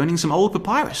burning some old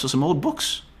papyrus or some old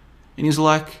books, and he's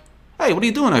like, "Hey, what are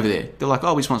you doing over there?" They're like,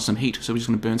 "Oh, we just want some heat, so we're just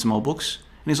going to burn some old books."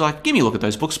 And he's like, "Give me a look at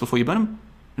those books before you burn them."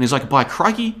 And he's like, "By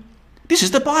crikey, this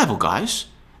is the Bible, guys.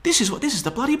 This is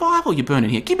the bloody Bible you're burning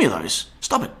here. Give me those.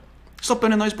 Stop it. Stop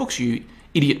burning those books, you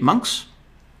idiot monks."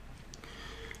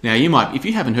 Now, if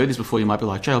you haven't heard this before, you might be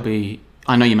like, "JLB,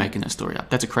 I know you're making that story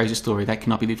up. That's a crazy story. That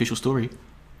cannot be the official story."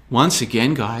 Once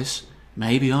again, guys,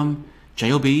 maybe I'm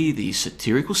JLB, the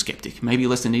satirical skeptic. Maybe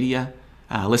Lester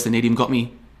Needium got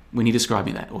me when he described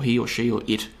me that, or he or she or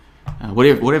it,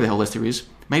 whatever the hell Lester is.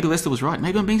 Maybe Lester was right.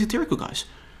 Maybe I'm being satirical, guys.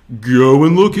 Go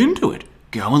and look into it.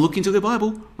 Go and look into the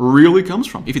Bible really comes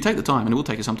from. If you take the time, and it will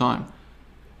take you some time,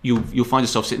 you'll find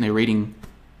yourself sitting there reading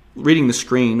the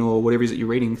screen or whatever it is that you're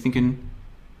reading, thinking,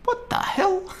 what the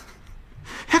hell?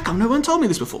 How come no one told me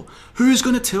this before? Who's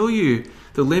going to tell you?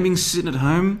 The lemmings sitting at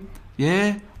home,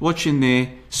 yeah, watching their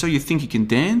So You Think You Can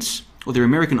Dance, or their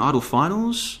American Idol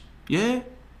finals, yeah,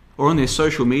 or on their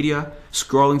social media,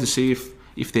 scrolling to see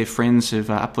if their friends have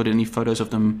uploaded any photos of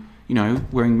them,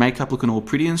 wearing makeup, looking all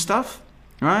pretty and stuff,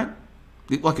 right?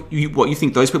 Like, you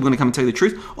think those people are going to come and tell you the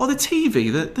truth? Or the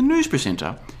TV, the news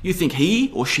presenter. You think he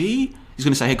or she is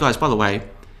going to say, "Hey guys, by the way,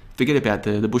 forget about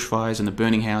the bushfires and the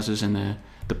burning houses and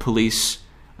the police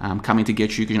coming to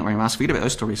get you because you're not wearing a mask. Forget about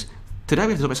those stories. Today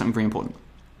we have to talk about something very important."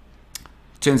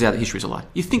 Turns out that history is a lie.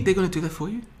 You think they're going to do that for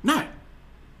you? No.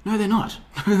 No, they're not.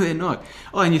 No, they're not.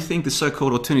 Oh, and you think the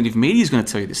so-called alternative media is going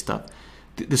to tell you this stuff?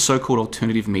 The so-called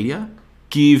alternative media?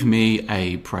 Give me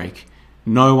a break.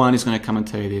 No one is going to come and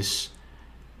tell you this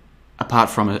apart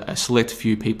from a select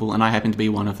few people, and I happen to be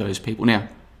one of those people. Now,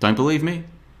 don't believe me?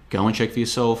 Go and check for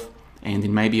yourself, and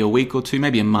in maybe a week or two,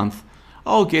 maybe a month,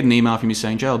 I'll get an email from you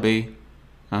saying, "JLB,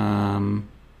 I'm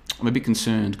a bit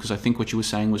concerned because I think what you were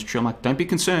saying was true." I'm like, don't be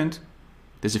concerned.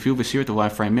 There's a few of us here at the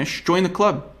Wireframe Mesh. Join the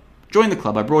club. Join the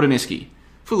club. I brought an esky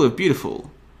full of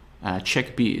beautiful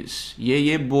Czech beers.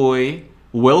 Yeah, boy.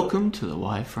 Welcome to the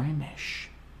Wireframe Mesh.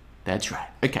 That's right.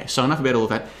 Okay, so enough about all of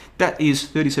that. That is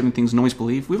 37 Things Noise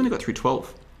Believe. We've only got through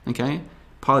 12, okay?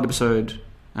 Pilot episode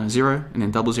 0, and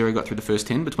then 00 got through the first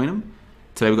 10 between them.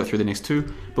 Today we got through the next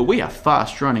 2, but we are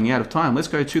fast running out of time. Let's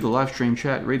go to the live stream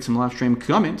chat, read some live stream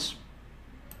comments.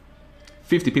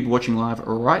 50 people watching live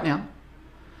right now.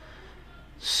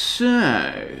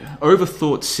 So,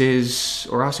 Overthought says,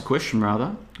 or asks a question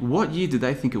rather, what year did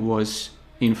they think it was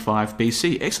in 5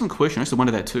 BC? Excellent question. I used to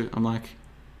wonder that too. I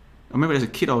remember as a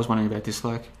kid I was wondering about this.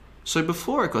 So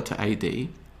before it got to AD,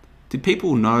 did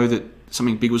people know that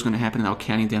something big was going to happen and they were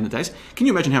counting down the days? Can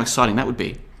you imagine how exciting that would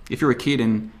be? If you're a kid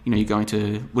and you're going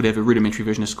to whatever rudimentary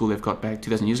version of school they've got back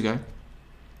 2,000 years ago,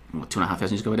 or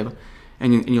 2,500 years ago, whatever,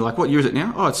 and you're like, what year is it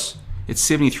now? Oh, it's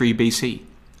 73 BC.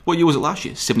 What year was it last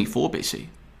year? 74 BC.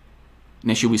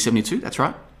 Next year will be 72. That's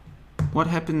right. What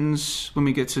happens when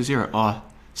we get to 0? Oh,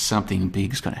 something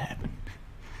big's going to happen.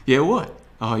 Yeah, what?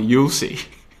 Oh, you'll see.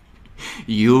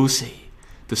 You'll see.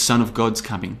 The Son of God's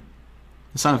coming.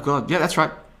 The Son of God. Yeah, that's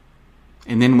right.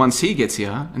 And then once he gets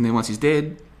here, and then once he's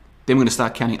dead, then we're going to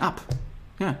start counting up.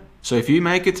 Yeah. So if you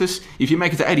make it to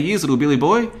 80 years, little Billy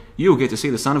boy, you'll get to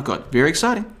see the Son of God. Very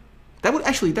exciting. That would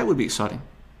be exciting.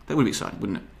 That would be exciting,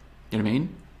 wouldn't it? You know what I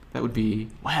mean? That would be,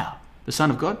 wow, the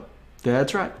Son of God?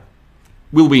 That's right.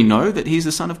 Will we know that he's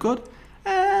the Son of God?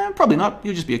 Probably not.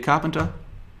 He'll just be a carpenter.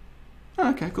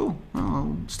 Oh, okay, cool. Well,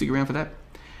 I'll stick around for that.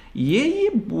 Yeah,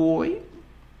 boy.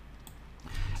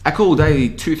 Akul Day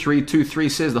 2323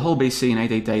 says the whole BC and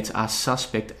AD dates are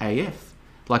suspect AF.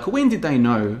 Like, when did they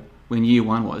know when year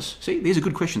 1 was? See, these are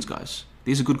good questions, guys.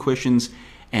 These are good questions,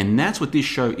 and that's what this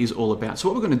show is all about. So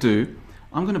what we're going to do,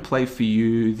 I'm going to play for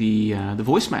you the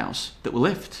voicemails that were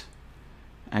left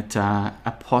at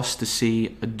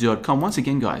apostasy.com. Once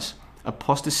again, guys,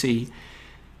 apostasy.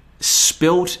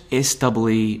 spelt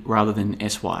S-E-E rather than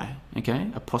S-Y, okay?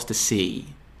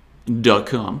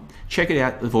 apostasy.com. Check it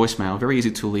out, the voicemail. Very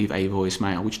easy to leave a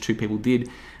voicemail, which 2 people did.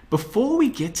 Before we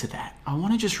get to that, I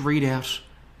want to just read out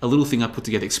a little thing I put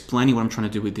together explaining what I'm trying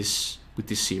to do with this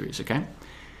series, okay?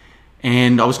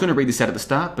 And I was going to read this out at the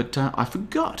start, but I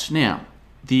forgot. Now,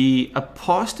 the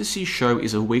Apostasy Show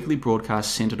is a weekly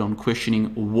broadcast centered on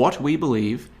questioning what we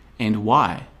believe and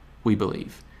why we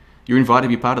believe. You're invited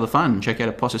to be part of the fun. Check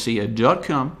out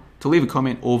apostasy.com to leave a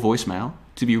comment or voicemail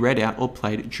to be read out or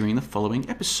played during the following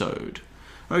episode.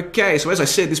 Okay, so as I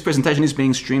said, this presentation is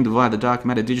being streamed via the Dark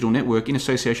Matter Digital Network in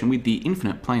association with the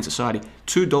Infinite Plane Society.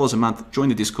 $2 a month. Join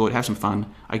the Discord, have some fun.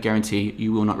 I guarantee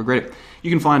you will not regret it. You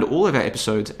can find all of our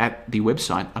episodes at the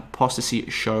website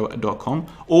apostasyshow.com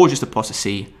or just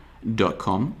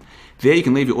apostasy.com. There you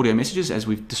can leave your audio messages as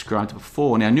we've described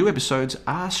before. Now, new episodes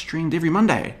are streamed every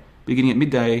Monday, beginning at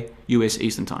midday US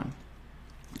Eastern Time.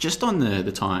 Just on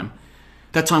the time,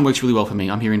 that time works really well for me.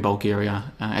 I'm here in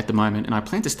Bulgaria at the moment, and I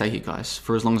plan to stay here, guys,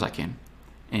 for as long as I can.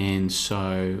 And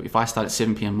so if I start at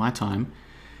 7 p.m. my time,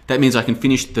 that means I can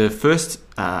finish the first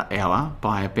hour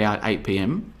by about 8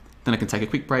 p.m. Then I can take a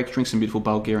quick break, drink some beautiful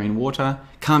Bulgarian water,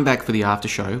 come back for the after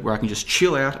show where I can just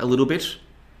chill out a little bit.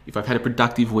 If I've had a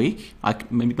productive week, I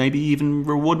can maybe even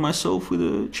reward myself with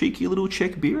a cheeky little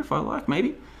Czech beer if I like,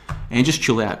 maybe. And just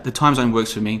chill out. The time zone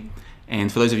works for me. And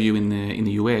for those of you in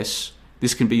the US,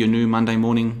 this can be your new Monday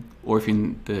morning, or if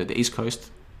in the East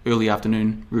Coast, early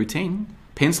afternoon routine.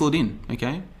 Pencil it in,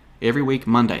 okay? Every week,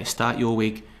 Monday, start your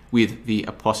week with the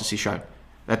Apostasy Show.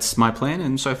 That's my plan,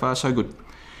 and so far, so good.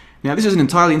 Now, this is an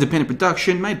entirely independent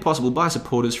production made possible by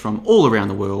supporters from all around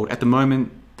the world. At the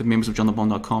moment, the members of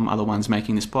JohnTheBond.com are the ones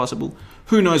making this possible.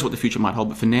 Who knows what the future might hold,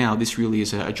 but for now, this really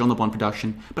is a John the Bond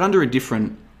production, but under a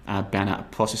different banner,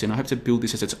 Apostasy, and I hope to build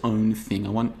this as its own thing.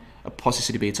 I want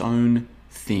Apostasy to be its own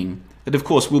thing. That, of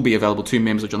course, will be available to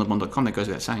members of JohnTheBond.com, that goes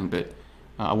without saying, but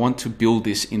I want to build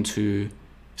this into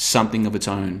something of its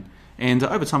own. And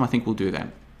over time, I think we'll do that.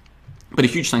 But a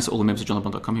huge thanks to all the members of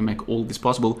JohnTheBond.com who make all of this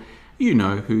possible. You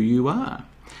know who you are.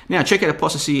 Now, check out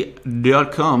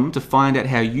apostasy.com to find out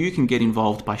how you can get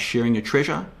involved by sharing your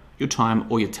treasure, your time,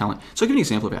 or your talent. So I'll give you an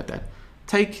example about that.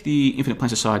 Take the Infinite Plane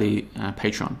Society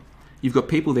Patreon. You've got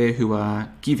people there who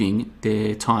are giving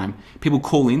their time. People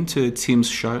call in to Tim's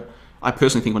show. I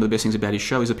personally think one of the best things about his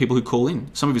show is the people who call in.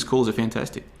 Some of his calls are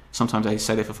fantastic. Sometimes they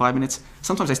stay there for 5 minutes.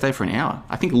 Sometimes they stay for an hour.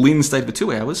 I think Lynn stayed for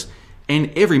 2 hours,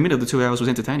 and every minute of the 2 hours was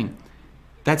entertaining.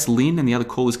 That's Lynn and the other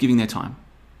callers giving their time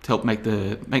to help make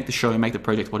the show and make the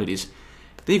project what it is.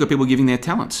 Then you've got people giving their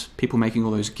talents. People making all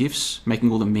those GIFs,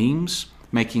 making all the memes,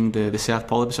 making the South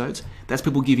Pole episodes. That's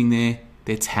people giving their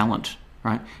talent,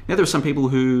 right? Now, there are some people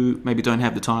who maybe don't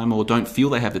have the time or don't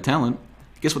feel they have the talent.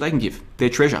 Guess what they can give? Their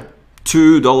treasure.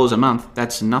 $2 a month,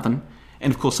 that's nothing.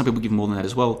 And of course, some people give more than that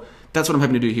as well. That's what I'm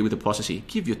hoping to do here with Apostasy.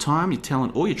 Give your time, your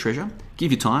talent, or your treasure.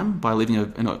 Give your time by leaving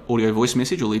an audio voice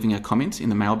message or leaving a comment in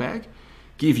the mailbag.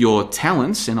 Give your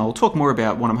talents, and I'll talk more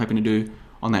about what I'm hoping to do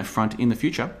on that front in the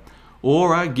future.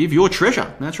 Or give your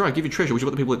treasure. That's right, give your treasure, which is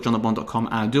what the people at JohnTheBond.com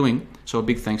are doing. So a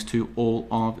big thanks to all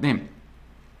of them.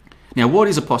 Now, what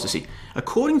is apostasy?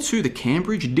 According to the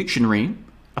Cambridge Dictionary,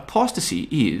 apostasy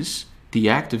is the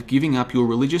act of giving up your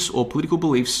religious or political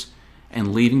beliefs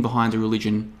and leaving behind a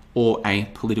religion or a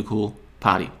political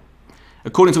party.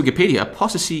 According to Wikipedia,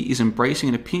 apostasy is embracing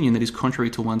an opinion that is contrary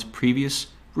to one's previous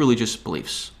religious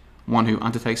beliefs. One who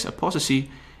undertakes apostasy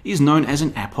is known as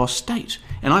an apostate.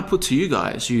 And I put to you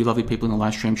guys, you lovely people in the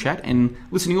live stream chat and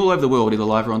listening all over the world, either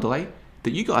live or on delay,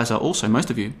 that you guys are also, most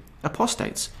of you,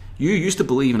 apostates. You used to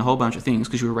believe in a whole bunch of things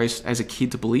because you were raised as a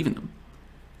kid to believe in them.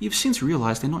 You've since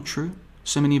realized they're not true.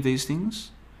 So many of these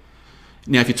things.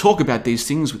 Now, if you talk about these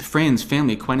things with friends,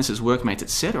 family, acquaintances, workmates,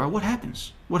 etc., what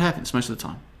happens? What happens most of the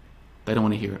time? They don't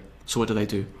want to hear it. So what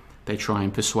do? They try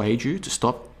and persuade you to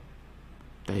stop.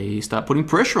 They start putting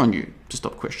pressure on you to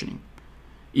stop questioning.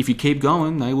 If you keep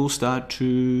going, they will start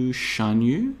to shun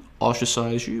you,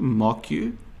 ostracize you, mock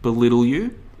you, belittle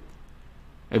you.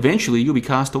 Eventually, you'll be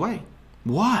cast away.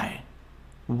 Why?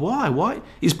 Why?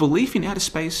 Is belief in outer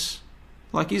space,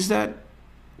 is that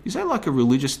like a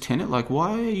religious tenet? Like,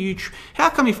 why are you... How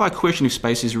come if I question if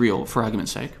space is real, for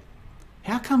argument's sake,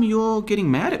 how come you're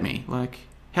getting mad at me? Like,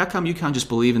 how come you can't just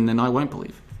believe and then I won't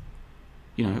believe?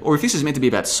 You know, or if this is meant to be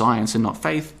about science and not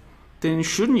faith, then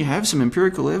shouldn't you have some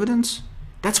empirical evidence?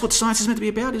 That's what science is meant to be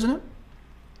about, isn't it?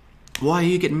 Why are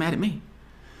you getting mad at me?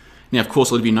 Now, of course,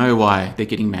 a lot of you know why they're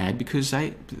getting mad, because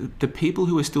the people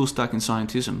who are still stuck in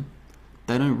scientism,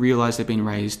 they don't realize they've been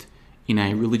raised in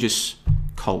a religious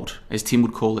cult, as Tim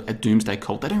would call it, a doomsday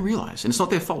cult. They don't realize, and it's not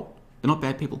their fault. They're not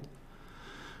bad people.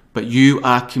 But you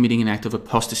are committing an act of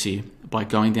apostasy by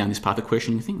going down this path of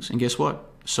questioning things. And guess what?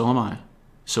 So am I.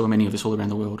 So are many of us all around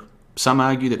the world. Some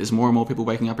argue that there's more and more people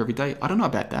waking up every day. I don't know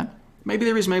about that. Maybe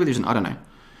there is, maybe there isn't. I don't know.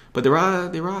 But there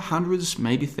are hundreds,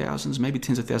 maybe thousands, maybe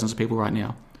tens of thousands of people right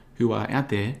now who are out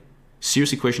there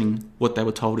seriously questioning what they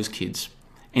were told as kids.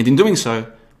 And in doing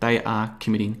so, they are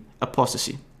committing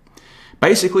apostasy.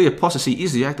 Basically, apostasy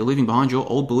is the act of leaving behind your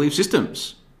old belief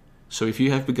systems. So if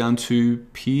you have begun to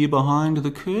peer behind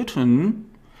the curtain,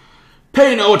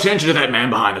 pay no attention to that man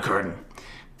behind the curtain,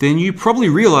 then you probably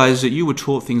realize that you were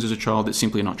taught things as a child that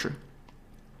simply are not true.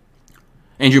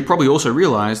 And you probably also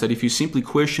realize that if you simply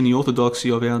question the orthodoxy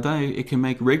of our day, it can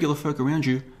make regular folk around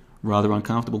you rather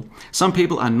uncomfortable. Some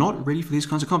people are not ready for these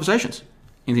kinds of conversations,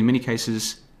 and in many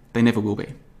cases, they never will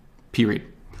be. Period.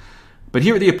 But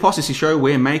here at the Apostasy Show,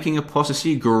 we're making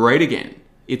apostasy great again.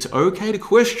 It's okay to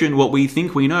question what we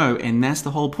think we know, and that's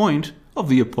the whole point of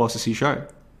the Apostasy Show.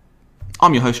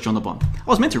 I'm your host, John the Bomb. I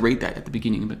was meant to read that at the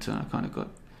beginning, but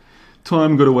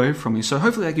time got away from me. So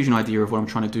hopefully that gives you an idea of what I'm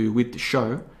trying to do with the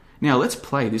show. Now let's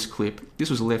play this clip. This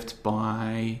was left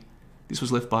by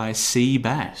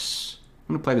Seabass.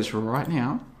 I'm going to play this right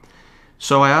now.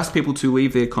 So I asked people to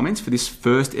leave their comments for this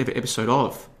first ever episode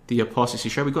of the Apostasy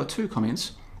Show. We got 2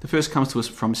 comments. The first comes to us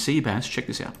from Seabass. Check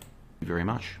this out. Thank you very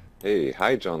much. Hey,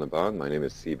 hi John the Bomb. My name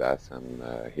is Seabass. I'm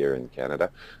here in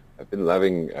Canada. I've been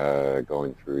loving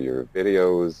going through your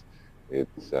videos.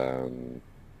 It's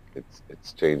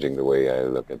changing the way I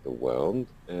look at the world,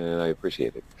 and I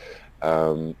appreciate it.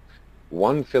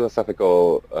 One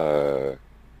philosophical,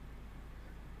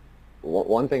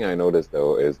 one thing I noticed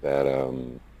though is that,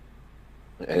 and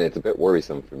it's a bit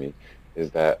worrisome for me,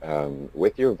 is that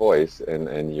with your voice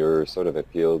and your sort of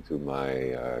appeal to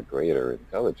my greater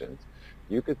intelligence,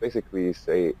 you could basically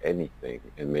say anything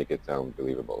and make it sound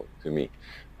believable to me.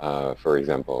 For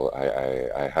example,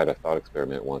 I had a thought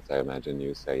experiment once. I imagined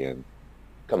you saying,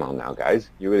 "Come on now, guys,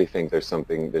 you really think there's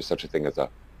such a thing as a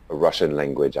Russian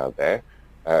language out there?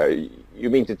 You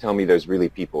mean to tell me there's really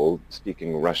people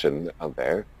speaking Russian out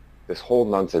there? This whole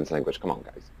nonsense language, come on,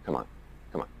 guys, come on."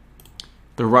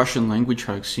 The Russian language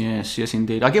hoax, yes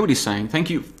indeed. I get what he's saying. Thank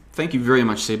you very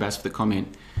much, Seabass, for the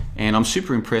comment. And I'm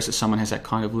super impressed that someone has that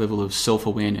kind of level of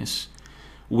self-awareness.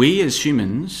 We as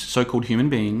humans, so-called human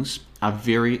beings, are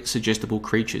very suggestible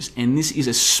creatures. And this is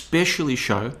especially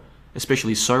so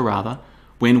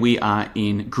when we are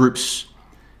in groups.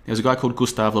 There's a guy called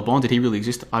Gustave Le Bon. Did he really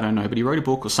exist? I don't know. But he wrote a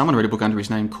book, or someone wrote a book under his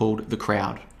name called The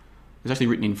Crowd. It was actually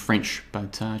written in French,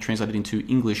 but translated into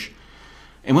English.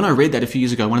 And when I read that a few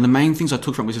years ago, one of the main things I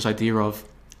took from it was this idea of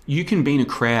you can be in a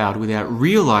crowd without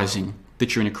realizing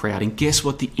that you're in a crowd. And guess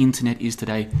what the internet is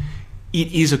today?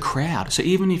 It is a crowd. So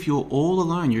even if you're all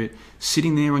alone, you're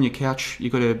sitting there on your couch,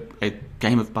 you've got a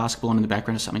game of basketball on in the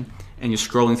background or something, and you're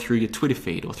scrolling through your Twitter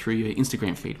feed or through your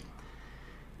Instagram feed.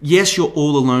 Yes, you're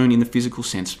all alone in the physical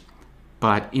sense,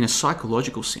 but in a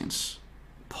psychological sense,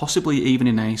 possibly even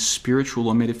in a spiritual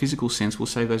or metaphysical sense, we'll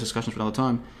save those discussions for another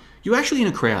time, you're actually in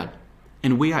a crowd.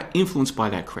 And we are influenced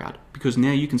by that crowd, because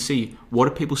now you can see what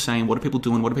are people saying, what are people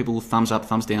doing, what are people thumbs up,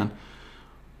 thumbs down.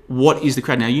 What is the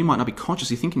crowd? Now, you might not be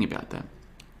consciously thinking about that,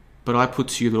 but I put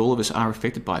to you that all of us are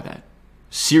affected by that,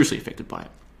 seriously affected by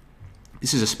it.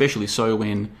 This is especially so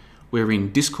when we're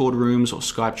in Discord rooms or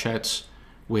Skype chats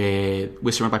where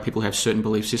we're surrounded by people who have certain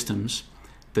belief systems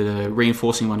that are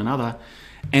reinforcing one another,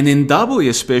 and then doubly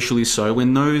especially so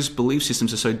when those belief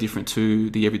systems are so different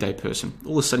to the everyday person.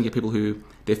 All of a sudden you get people who,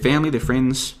 their family, their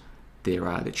friends,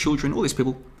 their children, all these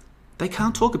people, they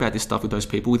can't talk about this stuff with those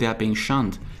people without being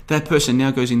shunned. That person now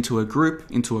goes into a group,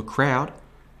 into a crowd,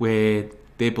 where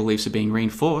their beliefs are being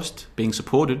reinforced, being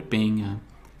supported, being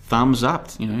thumbs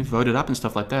up, voted up and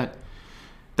stuff like that.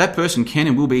 That person can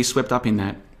and will be swept up in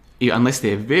that, unless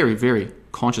they're very, very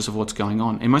conscious of what's going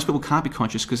on. And most people can't be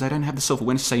conscious because they don't have the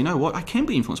self-awareness to say, you know what, I can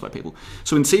be influenced by people.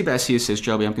 So when Seabass here says,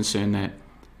 Joby, I'm concerned that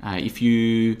if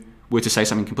you were to say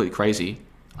something completely crazy,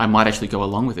 I might actually go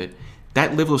along with it.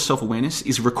 That level of self-awareness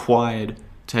is required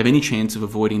to have any chance of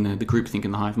avoiding the groupthink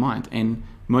and the hive mind. And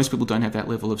most people don't have that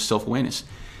level of self-awareness.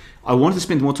 I wanted to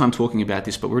spend more time talking about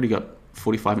this, but we already got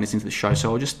 45 minutes into the show,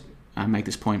 so I'll just make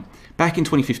this point. Back in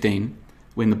 2015,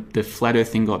 when the Flat Earth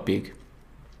thing got big,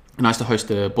 and I used to host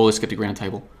the Baller Skeptic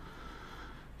Roundtable,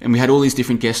 and we had all these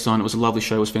different guests on. It was a lovely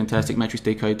show. It was fantastic. Matrix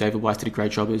Decode, David Weiss did a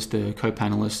great job as the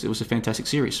co-panelist. It was a fantastic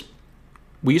series.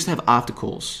 We used to have after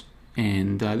calls,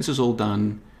 and this was all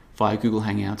done via Google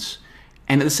Hangouts.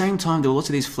 And at the same time, there were lots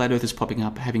of these flat earthers popping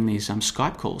up, having these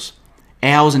Skype calls.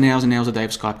 Hours and hours and hours a day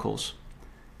of Skype calls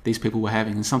these people were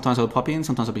having. And sometimes I would pop in,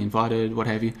 sometimes I'd be invited, what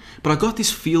have you. But I got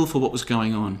this feel for what was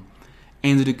going on.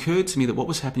 And it occurred to me that what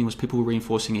was happening was people were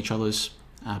reinforcing each other's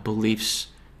beliefs,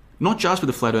 not just with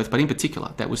the flat earth, but in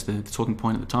particular. That was the talking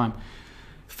point at the time.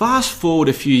 Fast forward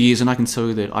a few years, and I can tell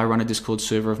you that I run a Discord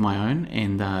server of my own,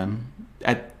 and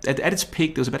at its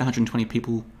peak, there was about 120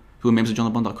 people who were members of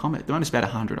johnlebon.com. At the moment, it's about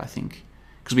 100, I think,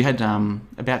 because we had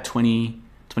about 20,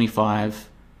 25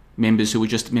 members who were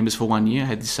just members for 1 year. I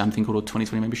had this thing called a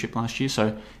 2020 membership last year, so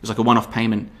it was like a one-off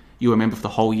payment. You were a member for the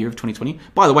whole year of 2020.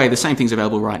 By the way, the same thing's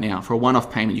available right now. For a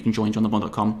one-off payment, you can join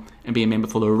johnlebon.com and be a member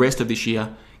for the rest of this year,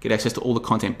 get access to all the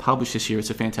content published this year. It's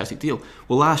a fantastic deal.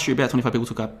 Well, last year, about 25 people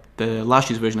took up the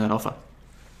last year's version of that offer.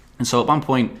 And so at one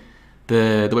point,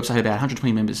 the website had about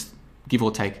 120 members, give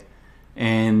or take.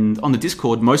 And on the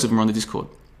Discord, most of them are on the Discord.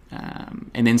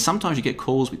 And then sometimes you get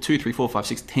calls with 2, 3, 4, 5,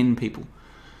 6, 10 people.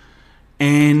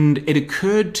 And it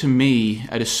occurred to me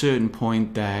at a certain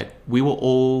point that we were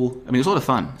all, it was a lot of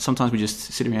fun. Sometimes we just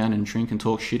sit around and drink and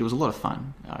talk shit. It was a lot of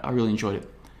fun. I really enjoyed it.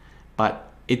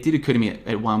 But it did occur to me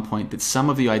at one point that some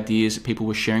of the ideas that people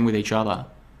were sharing with each other,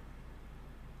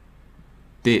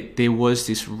 there was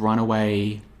this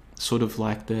runaway, sort of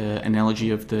like the analogy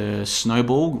of the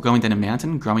snowball going down a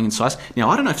mountain, growing in size.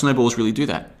 Now, I don't know if snowballs really do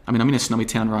that. I'm in a snowy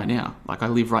town right now. Like, I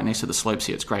live right next to the slopes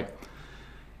here. It's great.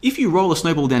 If you roll a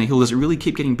snowball down a hill, does it really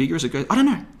keep getting bigger as it goes? I don't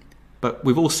know. But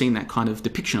we've all seen that kind of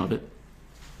depiction of it.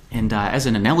 And as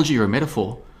an analogy or a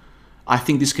metaphor, I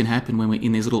think this can happen when we're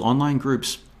in these little online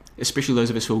groups, especially those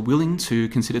of us who are willing to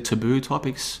consider taboo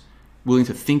topics, willing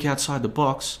to think outside the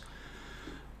box.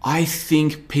 I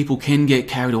think people can get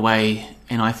carried away,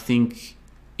 and I think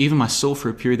even myself for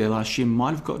a period there last year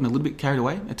might have gotten a little bit carried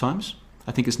away at times.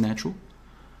 I think it's natural.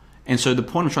 And so the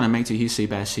point I'm trying to make to you here,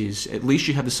 Seabass, is at least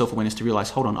you have the self-awareness to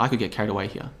realize, hold on, I could get carried away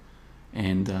here.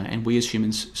 And we as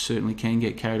humans certainly can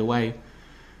get carried away.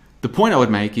 The point I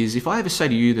would make is if I ever say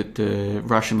to you that the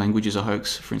Russian language is a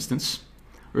hoax, for instance,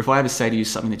 or if I ever say to you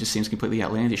something that just seems completely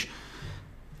outlandish,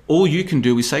 all you can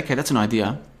do is say, okay, that's an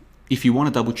idea. If you want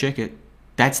to double check it,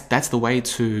 that's the way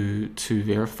to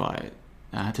verify it.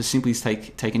 To simply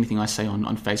take anything I say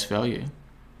on face value.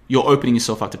 You're opening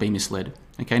yourself up to be misled.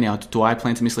 Okay, now, do I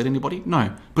plan to mislead anybody?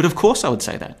 No. But of course I would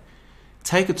say that.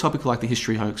 Take a topic like the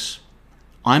history hoax.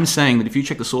 I'm saying that if you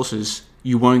check the sources,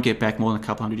 you won't get back more than a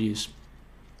couple hundred years.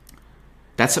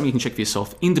 That's something you can check for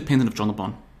yourself, independent of John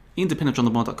LeBon. Independent of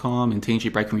johnlebon.com and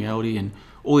TNG Breaking Reality and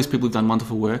all these people who've done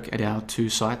wonderful work at our two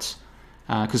sites.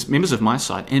 Because members of my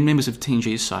site and members of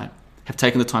TNG's site have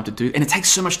taken the time to do, and it takes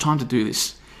so much time to do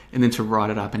this, and then to write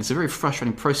it up. And it's a very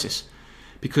frustrating process.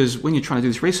 Because when you're trying to do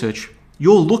this research,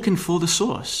 you're looking for the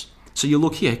source. So you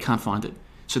look here, can't find it.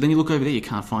 So then you look over there, you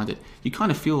can't find it. You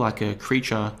kind of feel like a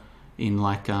creature in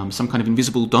like some kind of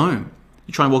invisible dome.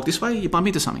 You try and walk this way, you bump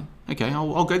into something. Okay,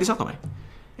 I'll go this other way.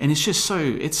 And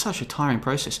it's such a tiring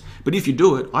process. But if you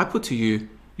do it, I put to you,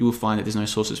 you will find that there's no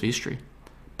sources for history.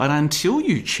 But until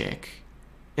you check,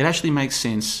 it actually makes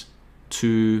sense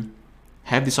to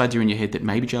have this idea in your head that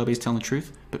maybe JLB is telling the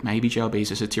truth, but maybe JLB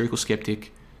is a satirical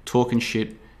skeptic talking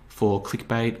shit for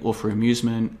clickbait or for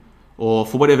amusement or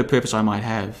for whatever purpose I might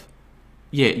have.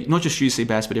 Yeah, not just you,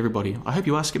 Seabass, but everybody. I hope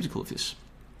you are skeptical of this.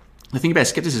 The thing about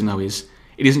skepticism, though, is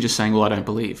it isn't just saying, well, I don't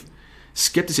believe.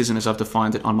 Skepticism, as I've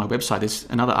defined it on my website, there's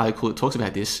another article that talks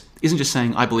about this, isn't just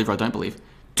saying, I believe or I don't believe.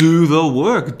 Do the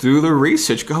work, do the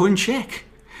research, go and check,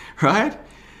 right?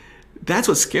 That's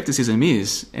what skepticism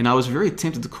is. And I was very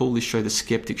tempted to call this show the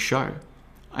Skeptic Show.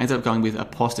 I ended up going with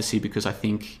apostasy because I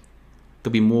think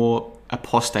there'll be more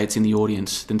apostates in the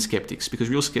audience than skeptics, because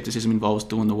real skepticism involves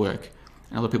doing the work.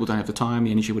 And other people don't have the time,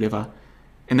 the energy, whatever.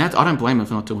 And that, I don't blame them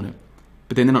for not doing it.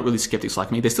 But then they're not really skeptics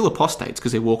like me. They're still apostates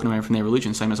because they're walking away from their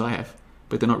religion, same as I have.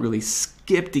 But they're not really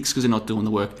skeptics because they're not doing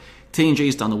the work.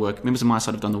 TNG's done the work. Members of my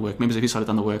side have done the work. Members of his side have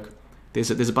done the work.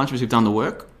 There's a bunch of us who've done the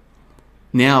work.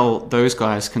 Now those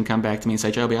guys can come back to me and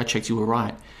say, JLB, I checked, you were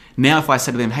right. Now if I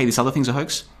say to them, hey, this other thing's a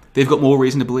hoax, they've got more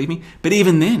reason to believe me. But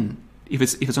even then, if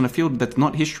it's on a field that's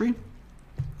not history,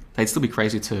 they'd still be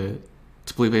crazy to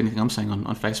believe anything I'm saying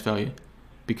on face value.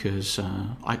 Because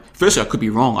firstly, I could be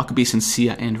wrong. I could be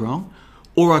sincere and wrong.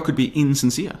 Or I could be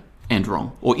insincere and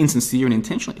wrong. Or insincere and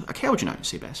intentionally. Like, how would you know,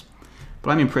 Seabass?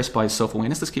 But I'm impressed by his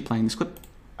self-awareness. Let's keep playing this clip.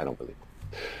 I don't believe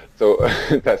it. So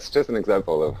that's just an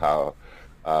example of how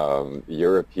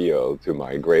your appeal to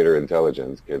my greater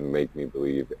intelligence can make me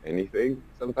believe anything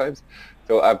sometimes.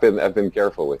 So I've been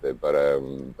careful with it, but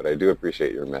I do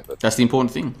appreciate your method. That's the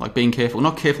important thing, like being careful.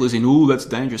 Not careful as in, ooh, that's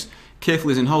dangerous.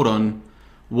 Careful as in, hold on,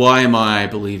 why am I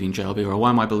believing JLB, or why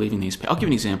am I believing these people? I'll give you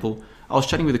an example. I was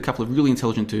chatting with a couple of really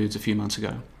intelligent dudes a few months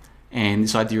ago, and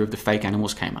this idea of the fake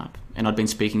animals came up. And I'd been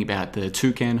speaking about the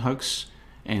toucan hoax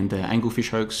and the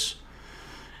anglefish hoax.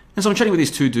 And so I'm chatting with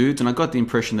these two dudes, and I got the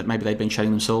impression that maybe they'd been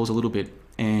chatting themselves a little bit,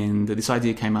 and this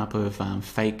idea came up of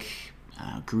fake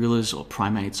gorillas or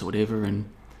primates or whatever, and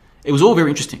it was all very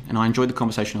interesting, and I enjoyed the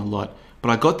conversation a lot. But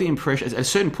I got the impression, at a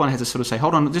certain point I had to sort of say,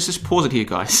 hold on, let's just pause it here,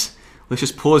 guys. Let's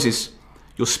just pause this.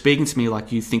 You're speaking to me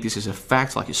like you think this is a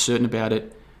fact, like you're certain about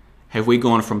it. Have we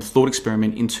gone from thought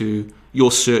experiment into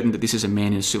you're certain that this is a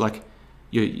man in a suit? Like,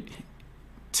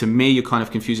 to me, you're kind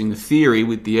of confusing the theory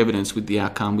with the evidence, with the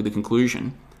outcome, with the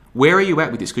conclusion. Where are you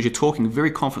at with this? Because you're talking very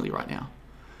confidently right now.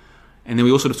 And then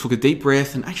we all sort of took a deep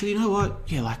breath, and actually, you know what?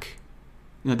 Yeah, like,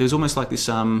 there's almost like this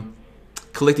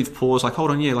collective pause, like, hold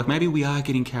on, yeah, like maybe we are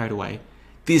getting carried away.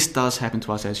 This does happen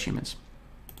to us as humans.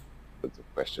 It's a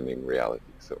questioning reality,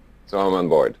 so I'm on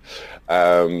board.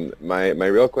 My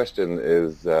real question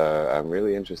is, I'm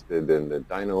really interested in the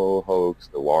dino hoax,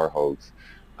 the war hoax.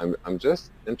 I'm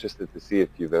just interested to see if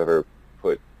you've ever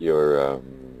put your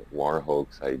war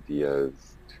hoax ideas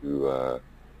to a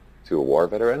war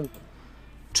veteran.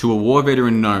 To a war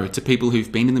veteran, no. To people who've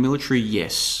been in the military,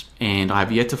 yes. And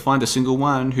I've yet to find a single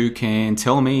one who can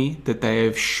tell me that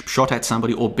they've shot at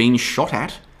somebody or been shot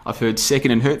at. I've heard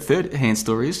second and third-hand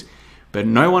stories, but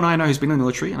no one I know who's been in the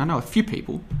military, and I know a few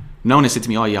people, no one has said to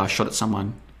me, oh yeah, I shot at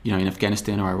someone, in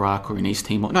Afghanistan or Iraq or in East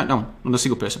Timor. No one. Not a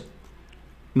single person.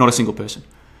 Not a single person.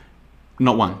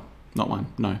 Not one,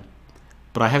 no.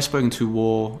 But I have spoken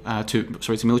to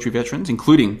military veterans,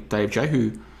 including Dave J,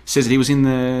 who says that he was in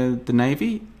the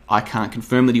Navy. I can't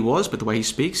confirm that he was, but the way he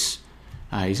speaks,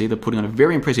 he's either putting on a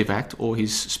very impressive act or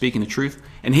he's speaking the truth.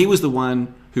 And he was the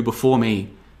one who, before me,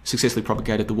 successfully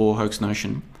propagated the war hoax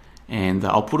notion. And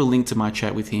I'll put a link to my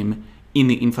chat with him in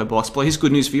the info box. But here's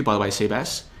good news for you, by the way,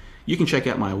 Seabass. You can check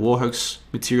out my war hoax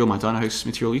material, my dino hoax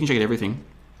material. You can check out everything.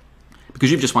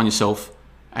 Because you've just won yourself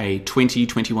a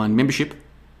 2021 membership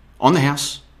on the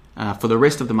house for the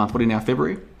rest of the month. What is now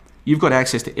February? You've got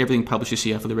access to everything published this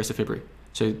year for the rest of February.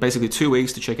 So basically 2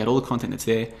 weeks to check out all the content that's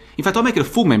there. In fact, I'll make it a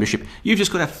full membership. You've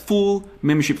just got a full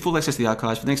membership, full access to the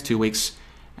archives for the next 2 weeks.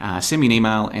 Send me an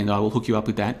email and I will hook you up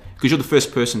with that because you're the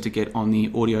first person to get on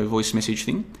the audio voice message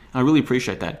thing. I really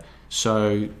appreciate that.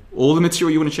 So all the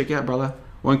material you want to check out, brother,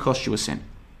 won't cost you a cent.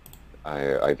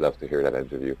 I'd love to hear that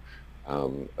interview.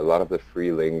 A lot of the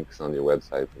free links on your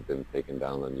website have been taken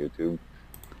down on YouTube.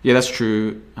 Yeah, that's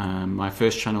true. My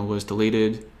first channel was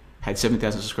deleted, had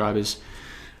 7,000 subscribers.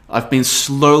 I've been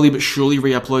slowly but surely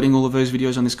re-uploading all of those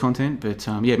videos on this content, but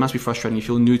yeah, it must be frustrating if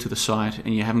you're new to the site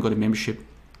and you haven't got a membership.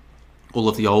 All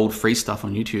of the old free stuff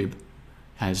on YouTube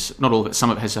has, not all of it, some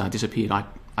of it has disappeared.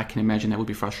 I can imagine that would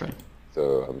be frustrating.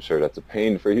 So I'm sure that's a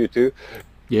pain for you too.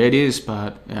 Yeah, it is,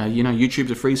 but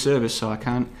YouTube's a free service, so I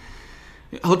can't.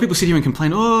 A lot of people sit here and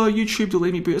complain, oh, YouTube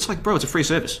deleted me, but it's like, bro, it's a free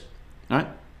service, right?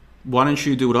 Why don't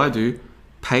you do what I do?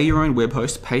 Pay your own web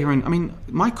host, pay your own. I mean,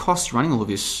 my costs running all of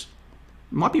this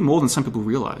might be more than some people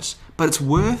realize, but it's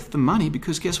worth the money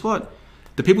because guess what?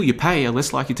 The people you pay are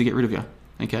less likely to get rid of you,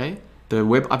 okay?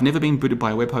 I've never been booted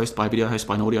by a web host, by a video host,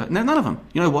 by an audio. No, none of them.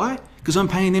 You know why? Because I'm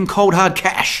paying them cold hard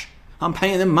cash. I'm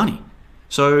paying them money.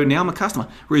 So now I'm a customer.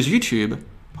 Whereas YouTube,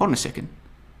 hold on a second.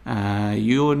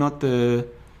 You're not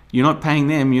paying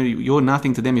them. You're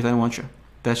nothing to them if they don't want you.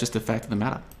 That's just the fact of the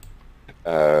matter.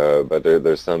 But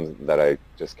there's some that I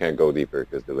just can't go deeper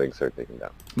because the links are taken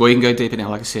down. Well, you can go deeper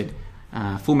now. Like I said,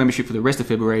 full membership for the rest of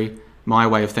February. My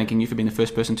way of thanking you for being the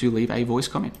first person to leave a voice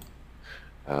comment.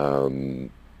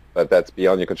 But that's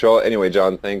beyond your control. Anyway,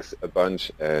 John, thanks a bunch,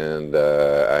 and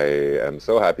I am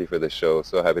so happy for this show,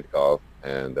 so happy to call,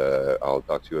 and I'll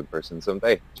talk to you in person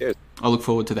someday. Cheers. I look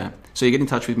forward to that. So you get in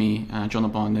touch with me, John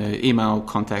LeBon. The email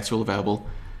contacts are all available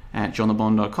at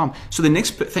johnlebon.com. So the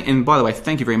next thing, and by the way,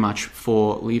 thank you very much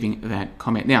for leaving that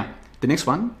comment. Now, the next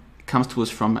one comes to us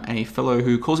from a fellow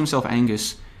who calls himself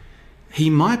Angus. He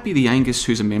might be the Angus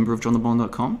who's a member of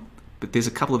johnlebon.com. But there's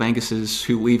a couple of Anguses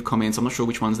who leave comments. I'm not sure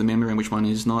which one's the member and which one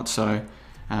is not. So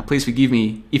please forgive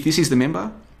me. If this is the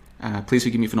member, please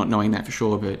forgive me for not knowing that for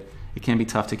sure. But it can be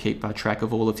tough to keep track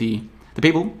of all of the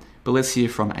people. But let's hear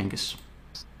from Angus.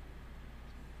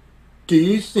 Do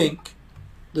you think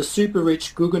the super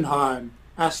rich Guggenheim,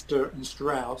 Astor and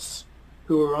Strauss,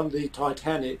 who were on the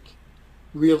Titanic,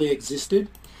 really existed?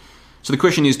 So the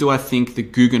question is, do I think the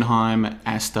Guggenheim,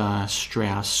 Astor,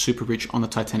 Strauss, super rich on the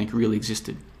Titanic really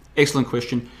existed? Excellent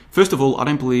question. First of all, I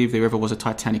don't believe there ever was a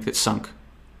Titanic that sunk.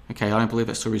 Okay, I don't believe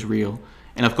that story is real.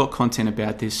 And I've got content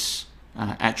about this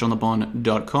at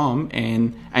johnlebon.com.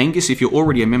 And Angus, if you're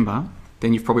already a member,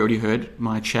 then you've probably already heard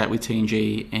my chat with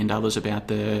TNG and others about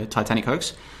the Titanic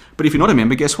hoax. But if you're not a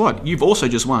member, guess what? You've also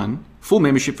just won full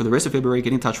membership for the rest of February.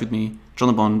 Get in touch with me,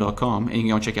 johnlebon.com, and you can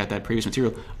go and check out that previous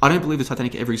material. I don't believe the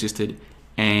Titanic ever existed.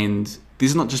 And this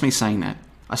is not just me saying that.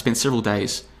 I spent several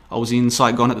days. I was in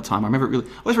Saigon at the time. I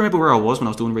always remember where I was when I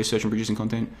was doing research and producing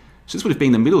content. So this would have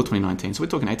been the middle of 2019. So we're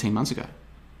talking 18 months ago.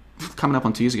 Coming up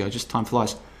on 2 years ago. Just time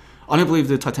flies. I don't believe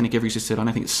the Titanic ever existed. I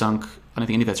don't think it's sunk. I don't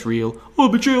think any of that's real. Oh,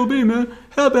 but JLB, man,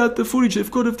 how about the footage they've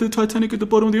got of the Titanic at the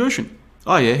bottom of the ocean?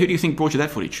 Oh, yeah, who do you think brought you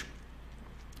that footage?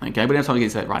 Okay, but we don't have time to get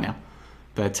to that right now.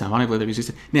 But I don't believe they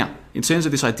existed. Now, in terms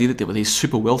of this idea that there were these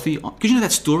super wealthy... Because you know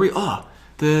that story?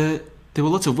 There were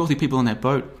lots of wealthy people on that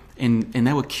boat, and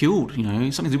they were killed, you know,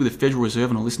 something to do with the Federal Reserve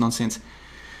and all this nonsense.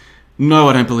 No,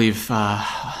 I don't believe...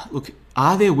 look,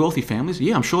 are there wealthy families?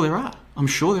 Yeah, I'm sure there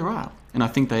are. And I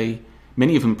think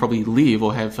many of them probably live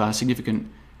or have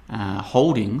significant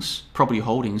property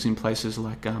holdings in places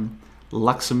like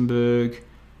Luxembourg,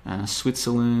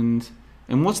 Switzerland,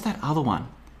 and what's that other one?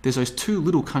 There's those two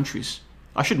little countries.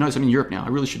 I should know this. I'm in Europe now. I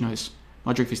really should know this.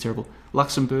 My geography is terrible.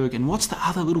 Luxembourg, and what's the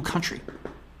other little country?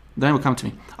 The name will come to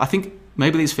me. I think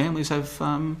maybe these families have,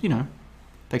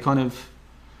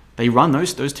 they run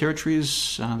those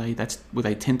territories. That's where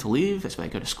they tend to live. That's where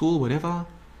they go to school, whatever.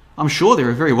 I'm sure there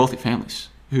are very wealthy families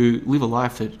who live a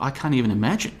life that I can't even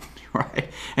imagine, right?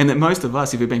 And that most of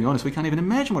us, if we're being honest, we can't even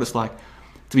imagine what it's like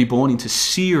to be born into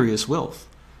serious wealth.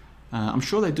 I'm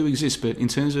sure they do exist, but in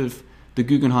terms of the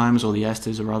Guggenheims or the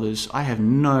Astors or others, I have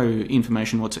no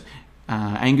information whatsoever.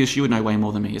 Angus, you would know way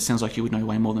more than me. It sounds like you would know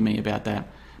way more than me about that.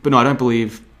 But no, I don't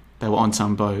believe they were on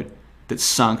some boat that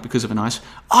sunk because of an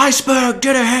iceberg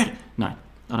dead ahead. No,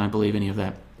 I don't believe any of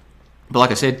that. But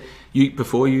like I said,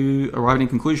 before you arrive at any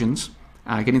conclusions,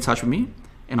 get in touch with me,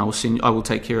 and I will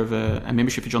take care of a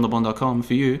membership for johnlebon.com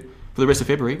for you for the rest of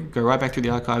February. Go right back through the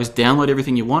archives, download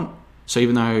everything you want. So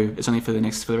even though it's only for the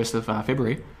rest of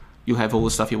February, you'll have all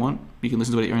the stuff you want. You can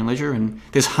listen to it at your own leisure, and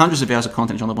there's hundreds of hours of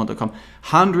content at johnlebon.com.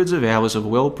 Hundreds of hours of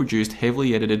well-produced,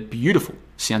 heavily edited, beautiful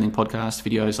sounding podcasts,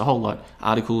 videos, a whole lot,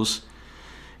 articles.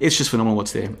 It's just phenomenal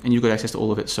what's there, and you've got access to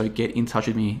all of it. So get in touch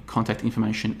with me. Contact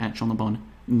information at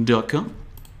johnlebon.com.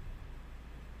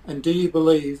 And do you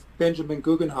believe Benjamin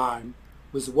Guggenheim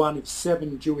was one of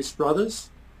 7 Jewish brothers?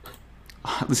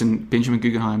 Listen, Benjamin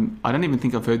Guggenheim, I don't even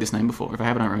think I've heard this name before. If I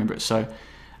have, I don't remember it. So,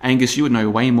 Angus, you would know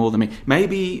way more than me.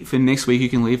 Maybe for next week you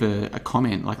can leave a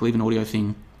comment, like leave an audio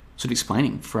thing sort of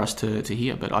explaining for us to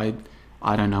hear. But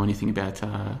I don't know anything about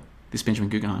this Benjamin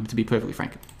Guggenheim, to be perfectly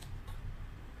frank.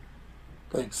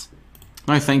 Thanks.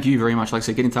 No, thank you very much. Like I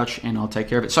said, get in touch and I'll take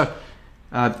care of it. So,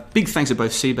 big thanks to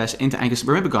both Seabass and to Angus.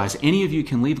 Remember, guys, any of you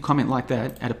can leave a comment like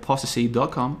that at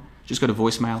apostasy.com. Just go to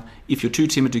voicemail. If you're too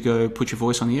timid to go put your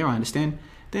voice on the air, I understand,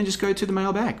 then just go to the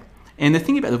mailbag. And the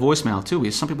thing about the voicemail too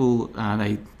is some people,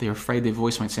 they're afraid their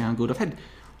voice won't sound good. I've had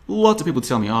lots of people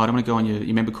tell me, I don't want to go on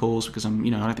your member calls because I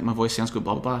don't think my voice sounds good,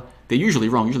 blah, blah, blah. They're usually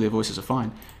wrong. Usually their voices are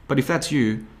fine. But if that's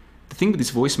you, the thing with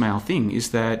this voicemail thing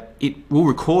is that it will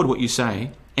record what you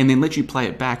say and then let you play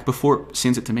it back before it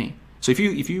sends it to me. So if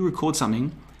you record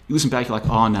something, you listen back, you're like,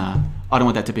 oh, nah, I don't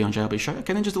want that to be on JLB's show.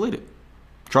 Okay, then just delete it.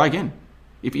 Try again.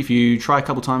 If you try a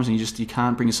couple times and you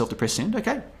can't bring yourself to press send,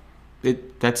 okay.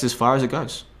 That's as far as it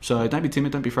goes. So don't be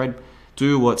timid, don't be afraid.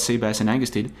 Do what Seabass and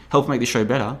Angus did. Help make this show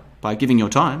better by giving your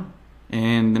time,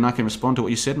 and then I can respond to what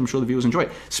you said. I'm sure the viewers enjoy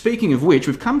it. Speaking of which,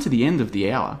 we've come to the end of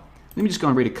the hour. Let me just go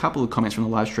and read a couple of comments from the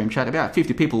live stream chat. About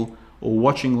 50 people are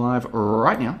watching live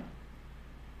right now.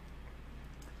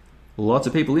 Lots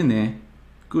of people in there.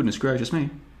 Goodness gracious me.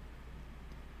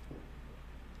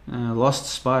 Lost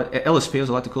Spy, LSP as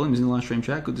I like to call him, is in the live stream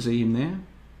chat. Good to see him there.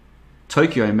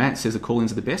 Tokyo Matt says the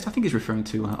call-ins are the best. I think he's referring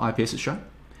to IPS's show.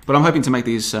 But I'm hoping to make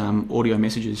these audio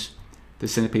messages the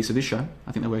centerpiece of this show.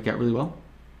 I think they work out really well.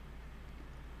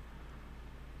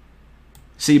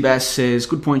 Seabass says,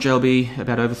 good point, JLB,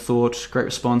 about overthought. Great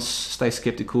response. Stay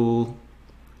skeptical.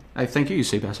 Hey, thank you,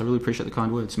 Seabass. I really appreciate the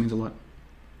kind words. It means a lot.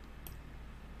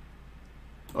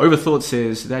 Overthought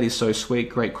says, that is so sweet.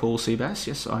 Great call, Seabass.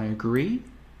 Yes, I agree.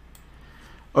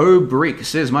 Brick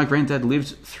says, my granddad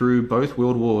lived through both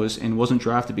world wars and wasn't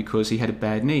drafted because he had a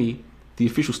bad knee. The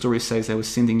official story says they were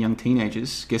sending young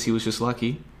teenagers. Guess he was just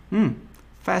lucky.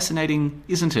 Fascinating,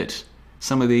 isn't it?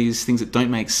 Some of these things that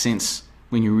don't make sense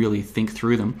when you really think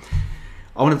through them.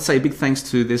 I wanted to say a big thanks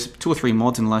to, there's 2 or 3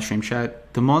 mods in the live stream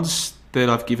chat. The mods that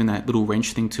I've given that little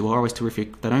wrench thing to are always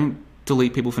terrific. They don't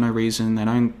delete people for no reason.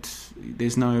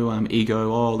 There's no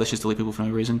ego, let's just delete people for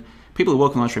no reason. People are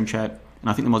welcome in live stream chat, and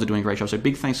I think the mods are doing a great job. So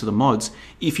big thanks to the mods.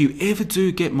 If you ever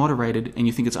do get moderated and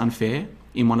you think it's unfair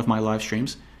in one of my live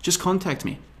streams, just contact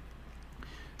me.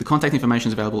 The contact information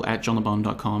is available at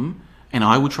johnlebon.com, and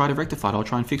I will try to rectify it. I'll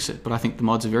try and fix it. But I think the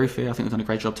mods are very fair. I think they've done a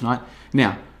great job tonight.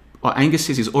 Now, Angus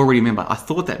says he's already a member. I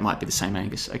thought that might be the same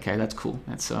Angus. Okay, that's cool.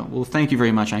 Well, thank you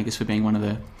very much, Angus, for being one of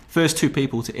the first 2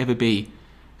 people to ever be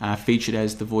featured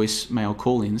as the voicemail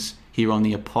call-ins here on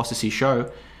the Apostasy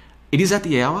Show. It is at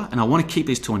the hour, and I want to keep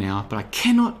these to an hour, but I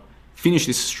cannot finish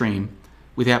this stream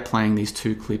without playing these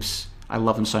two clips. I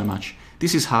love them so much.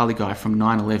 This is Harley Guy from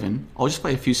 9/11. I'll just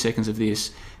play a few seconds of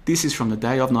this. This is from the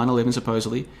day of 9/11,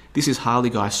 supposedly. This is Harley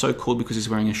Guy, so cool because he's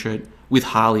wearing a shirt with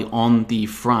Harley on the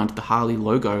front, the Harley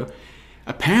logo.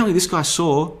 Apparently, this guy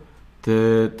saw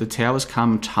the towers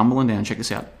come tumbling down. Check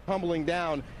this out. Tumbling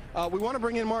down. We want to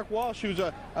bring in Mark Walsh, who's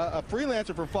a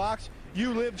freelancer for Fox.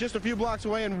 You live just a few blocks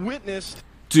away and witnessed.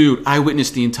 Dude, I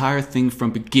witnessed the entire thing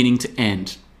from beginning to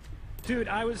end. Dude,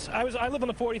 I live on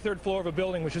the 43rd floor of a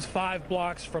building which is 5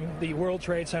 blocks from the World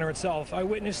Trade Center itself. I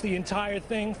witnessed the entire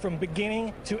thing from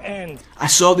beginning to end. I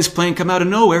saw this plane come out of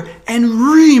nowhere and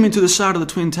ream into the side of the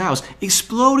Twin Towers,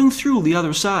 exploding through the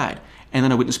other side. And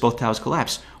then I witnessed both towers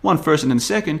collapse. One first and then the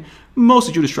second,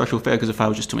 mostly due to structural failure because the fire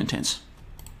was just too intense.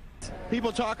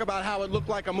 People talk about how it looked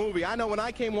like a movie. I know when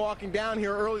I came walking down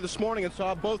here early this morning and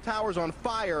saw both towers on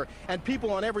fire and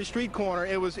people on every street corner,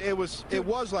 it was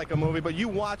like a movie, but you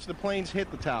watched the planes hit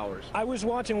the towers. I was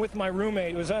watching with my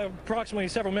roommate. It was approximately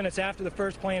several minutes after the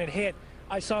first plane had hit.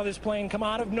 I saw this plane come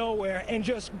out of nowhere and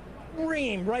just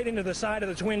ream right into the side of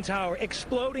the Twin Tower,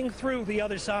 exploding through the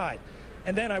other side.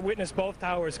 And then I witnessed both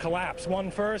towers collapse, one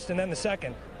first and then the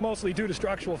second, mostly due to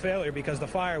structural failure because the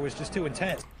fire was just too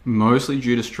intense. Mostly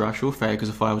due to structural failure because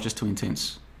the fire was just too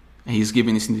intense. And he's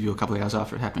giving this interview a couple of hours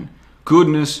after it happened.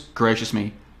 Goodness gracious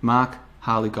me. Mark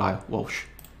Harley Guy Walsh.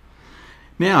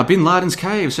 Now, Bin Laden's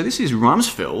cave. So this is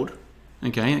Rumsfeld,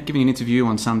 okay, giving an interview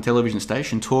on some television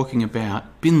station talking about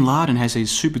Bin Laden has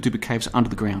these super duper caves under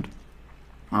the ground.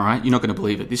 All right, you're not going to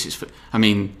believe it. This is,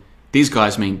 these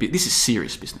guys mean, this is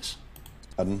serious business.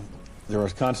 There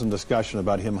was constant discussion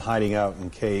about him hiding out in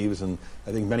caves, and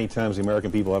I think many times the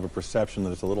American people have a perception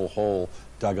that it's a little hole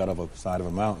dug out of a side of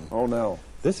a mountain. Oh, no.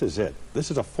 This is it.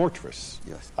 This is a fortress.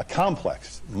 Yes. A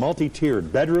complex,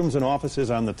 multi-tiered, bedrooms and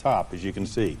offices on the top, as you can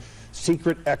see.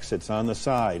 Secret exits on the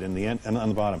side and on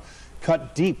the bottom.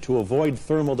 Cut deep to avoid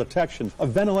thermal detection. A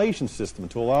ventilation system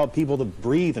to allow people to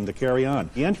breathe and to carry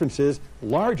on. The entrance is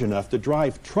large enough to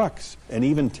drive trucks and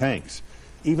even tanks.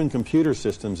 Even computer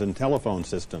systems and telephone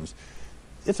systems.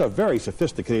 It's a very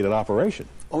sophisticated operation.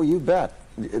 Oh, you bet.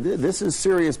 This is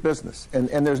serious business. And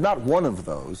there's not one of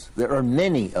those. There are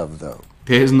many of those.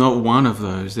 There's not one of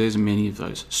those. There's many of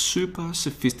those. Super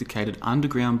sophisticated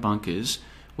underground bunkers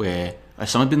where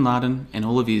Osama bin Laden and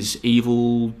all of his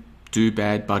evil,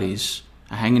 do-bad buddies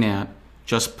are hanging out,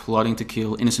 just plotting to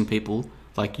kill innocent people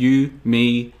like you,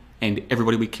 me, and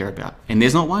everybody we care about. And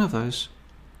there's not one of those.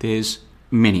 There's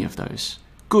many of those.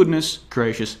 Goodness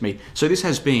gracious me. So this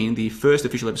has been the first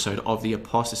official episode of the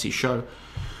Apostasy Show.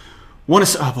 I'm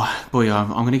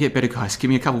going to get better, guys. Give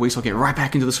me a couple of weeks, I'll get right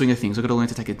back into the swing of things. I've got to learn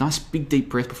to take a nice big deep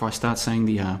breath before I start saying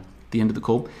the end of the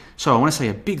call. So I want to say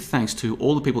a big thanks to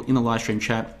all the people in the live stream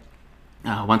chat.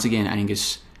 Once again,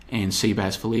 Angus and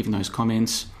Seabaz for leaving those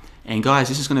comments. And guys,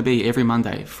 this is going to be every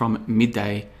Monday from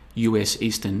midday US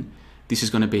Eastern. This is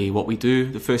going to be what we do,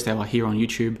 the first hour here on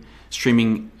YouTube,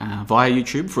 streaming via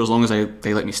YouTube for as long as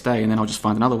they let me stay, and then I'll just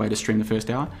find another way to stream the first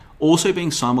hour. Also being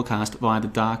simulcast via the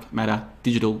Dark Matter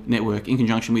Digital Network in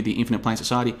conjunction with the Infinite Plane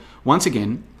Society. Once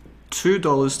again,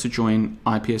 $2 to join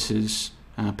IPS's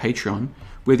Patreon.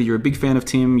 Whether you're a big fan of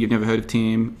Tim, you've never heard of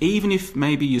Tim, even if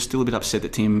maybe you're still a bit upset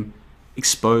that Tim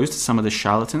exposed some of the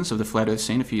charlatans of the Flat Earth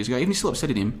scene a few years ago, even if you're still upset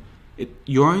at him,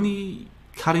 you're only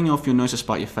cutting off your nose to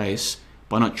spite your face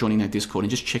by not joining that Discord and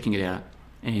just checking it out.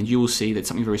 And you will see that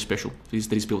something very special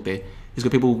that he's built there. He's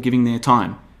got people giving their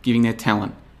time, giving their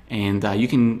talent. And you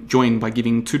can join by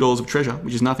giving $2 of treasure,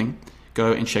 which is nothing.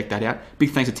 Go and check that out.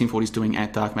 Big thanks to Tim for what he's doing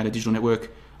at Dark Matter Digital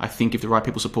Network. I think if the right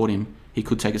people support him, he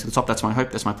could take us to the top. That's my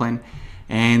hope. That's my plan.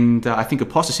 And I think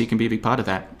Apostasy can be a big part of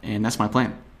that. And that's my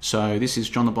plan. So this is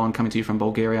John LeBon coming to you from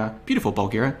Bulgaria. Beautiful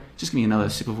Bulgaria. Just give me another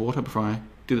sip of water before I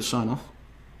do the sign off.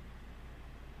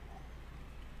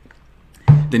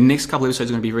 The next couple of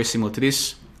episodes are going to be very similar to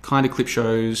this. Kind of clip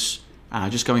shows,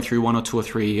 just going through 1 or 2 or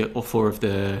 3 or 4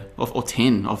 of or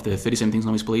 10 of the 37 things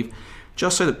Normies believe,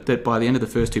 just so that by the end of the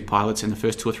first 2 pilots and the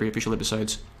first 2 or 3 official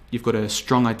episodes, you've got a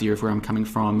strong idea of where I'm coming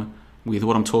from with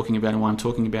what I'm talking about and why I'm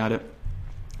talking about it.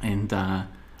 And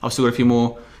I've still got a few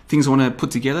more things I want to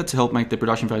put together to help make the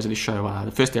production phase of this show,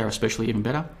 the first hour especially, even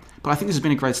better. But I think this has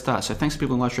been a great start. So thanks to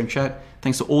people in the live stream chat.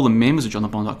 Thanks to all the members of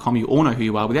JohnLeBon.com. You all know who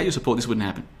you are. Without your support, this wouldn't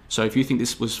happen. So if you think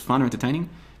this was fun or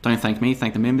entertaining, don't thank me,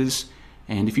 thank the members.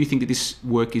 And if you think that this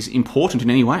work is important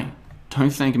in any way, don't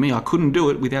thank me. I couldn't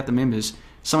do it without the members.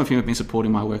 Some of whom have been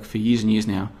supporting my work for years and years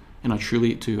now, and I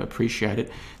truly do appreciate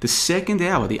it. The second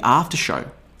hour, the after show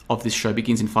of this show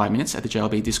begins in 5 minutes at the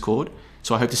JLB Discord.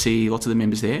 So I hope to see lots of the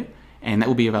members there, and that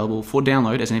will be available for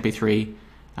download as an MP3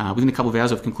 within a couple of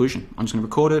hours of conclusion. I'm just going to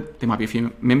record it. There might be a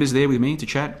few members there with me to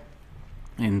chat,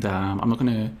 and I'm not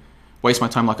going to waste my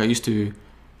time like I used to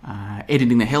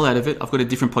editing the hell out of it. I've got a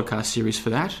different podcast series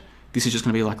for that. This is just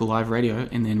going to be like a live radio,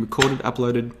 and then recorded,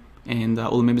 uploaded, and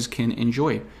all the members can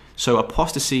enjoy. So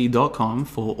apostasy.com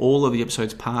for all of the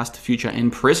episodes past, future,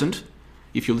 and present.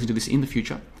 If you're listening to this in the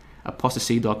future,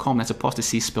 apostasy.com. That's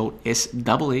apostasy spelled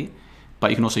S-E-E, but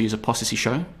you can also use Apostasy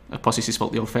Show. Apostasy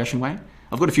spelled the old-fashioned way.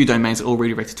 I've got a few domains that all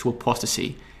redirected to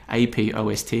Apostasy,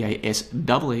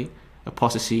 A-P-O-S-T-A-S-E-E,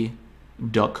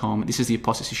 apostasy.com. This is the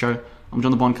Apostasy Show. I'm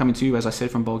John the Bond, coming to you, as I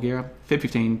said, from Bulgaria, Feb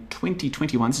 15,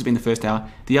 2021. This has been the first hour.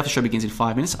 The after show begins in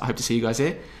 5 minutes. I hope to see you guys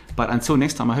there. But until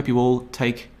next time, I hope you all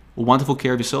take wonderful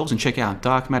care of yourselves and check out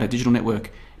Dark Matter Digital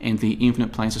Network and the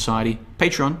Infinite Plane Society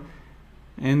Patreon.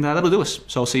 And that'll do us.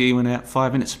 So I'll see you in about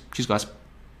 5 minutes. Cheers, guys.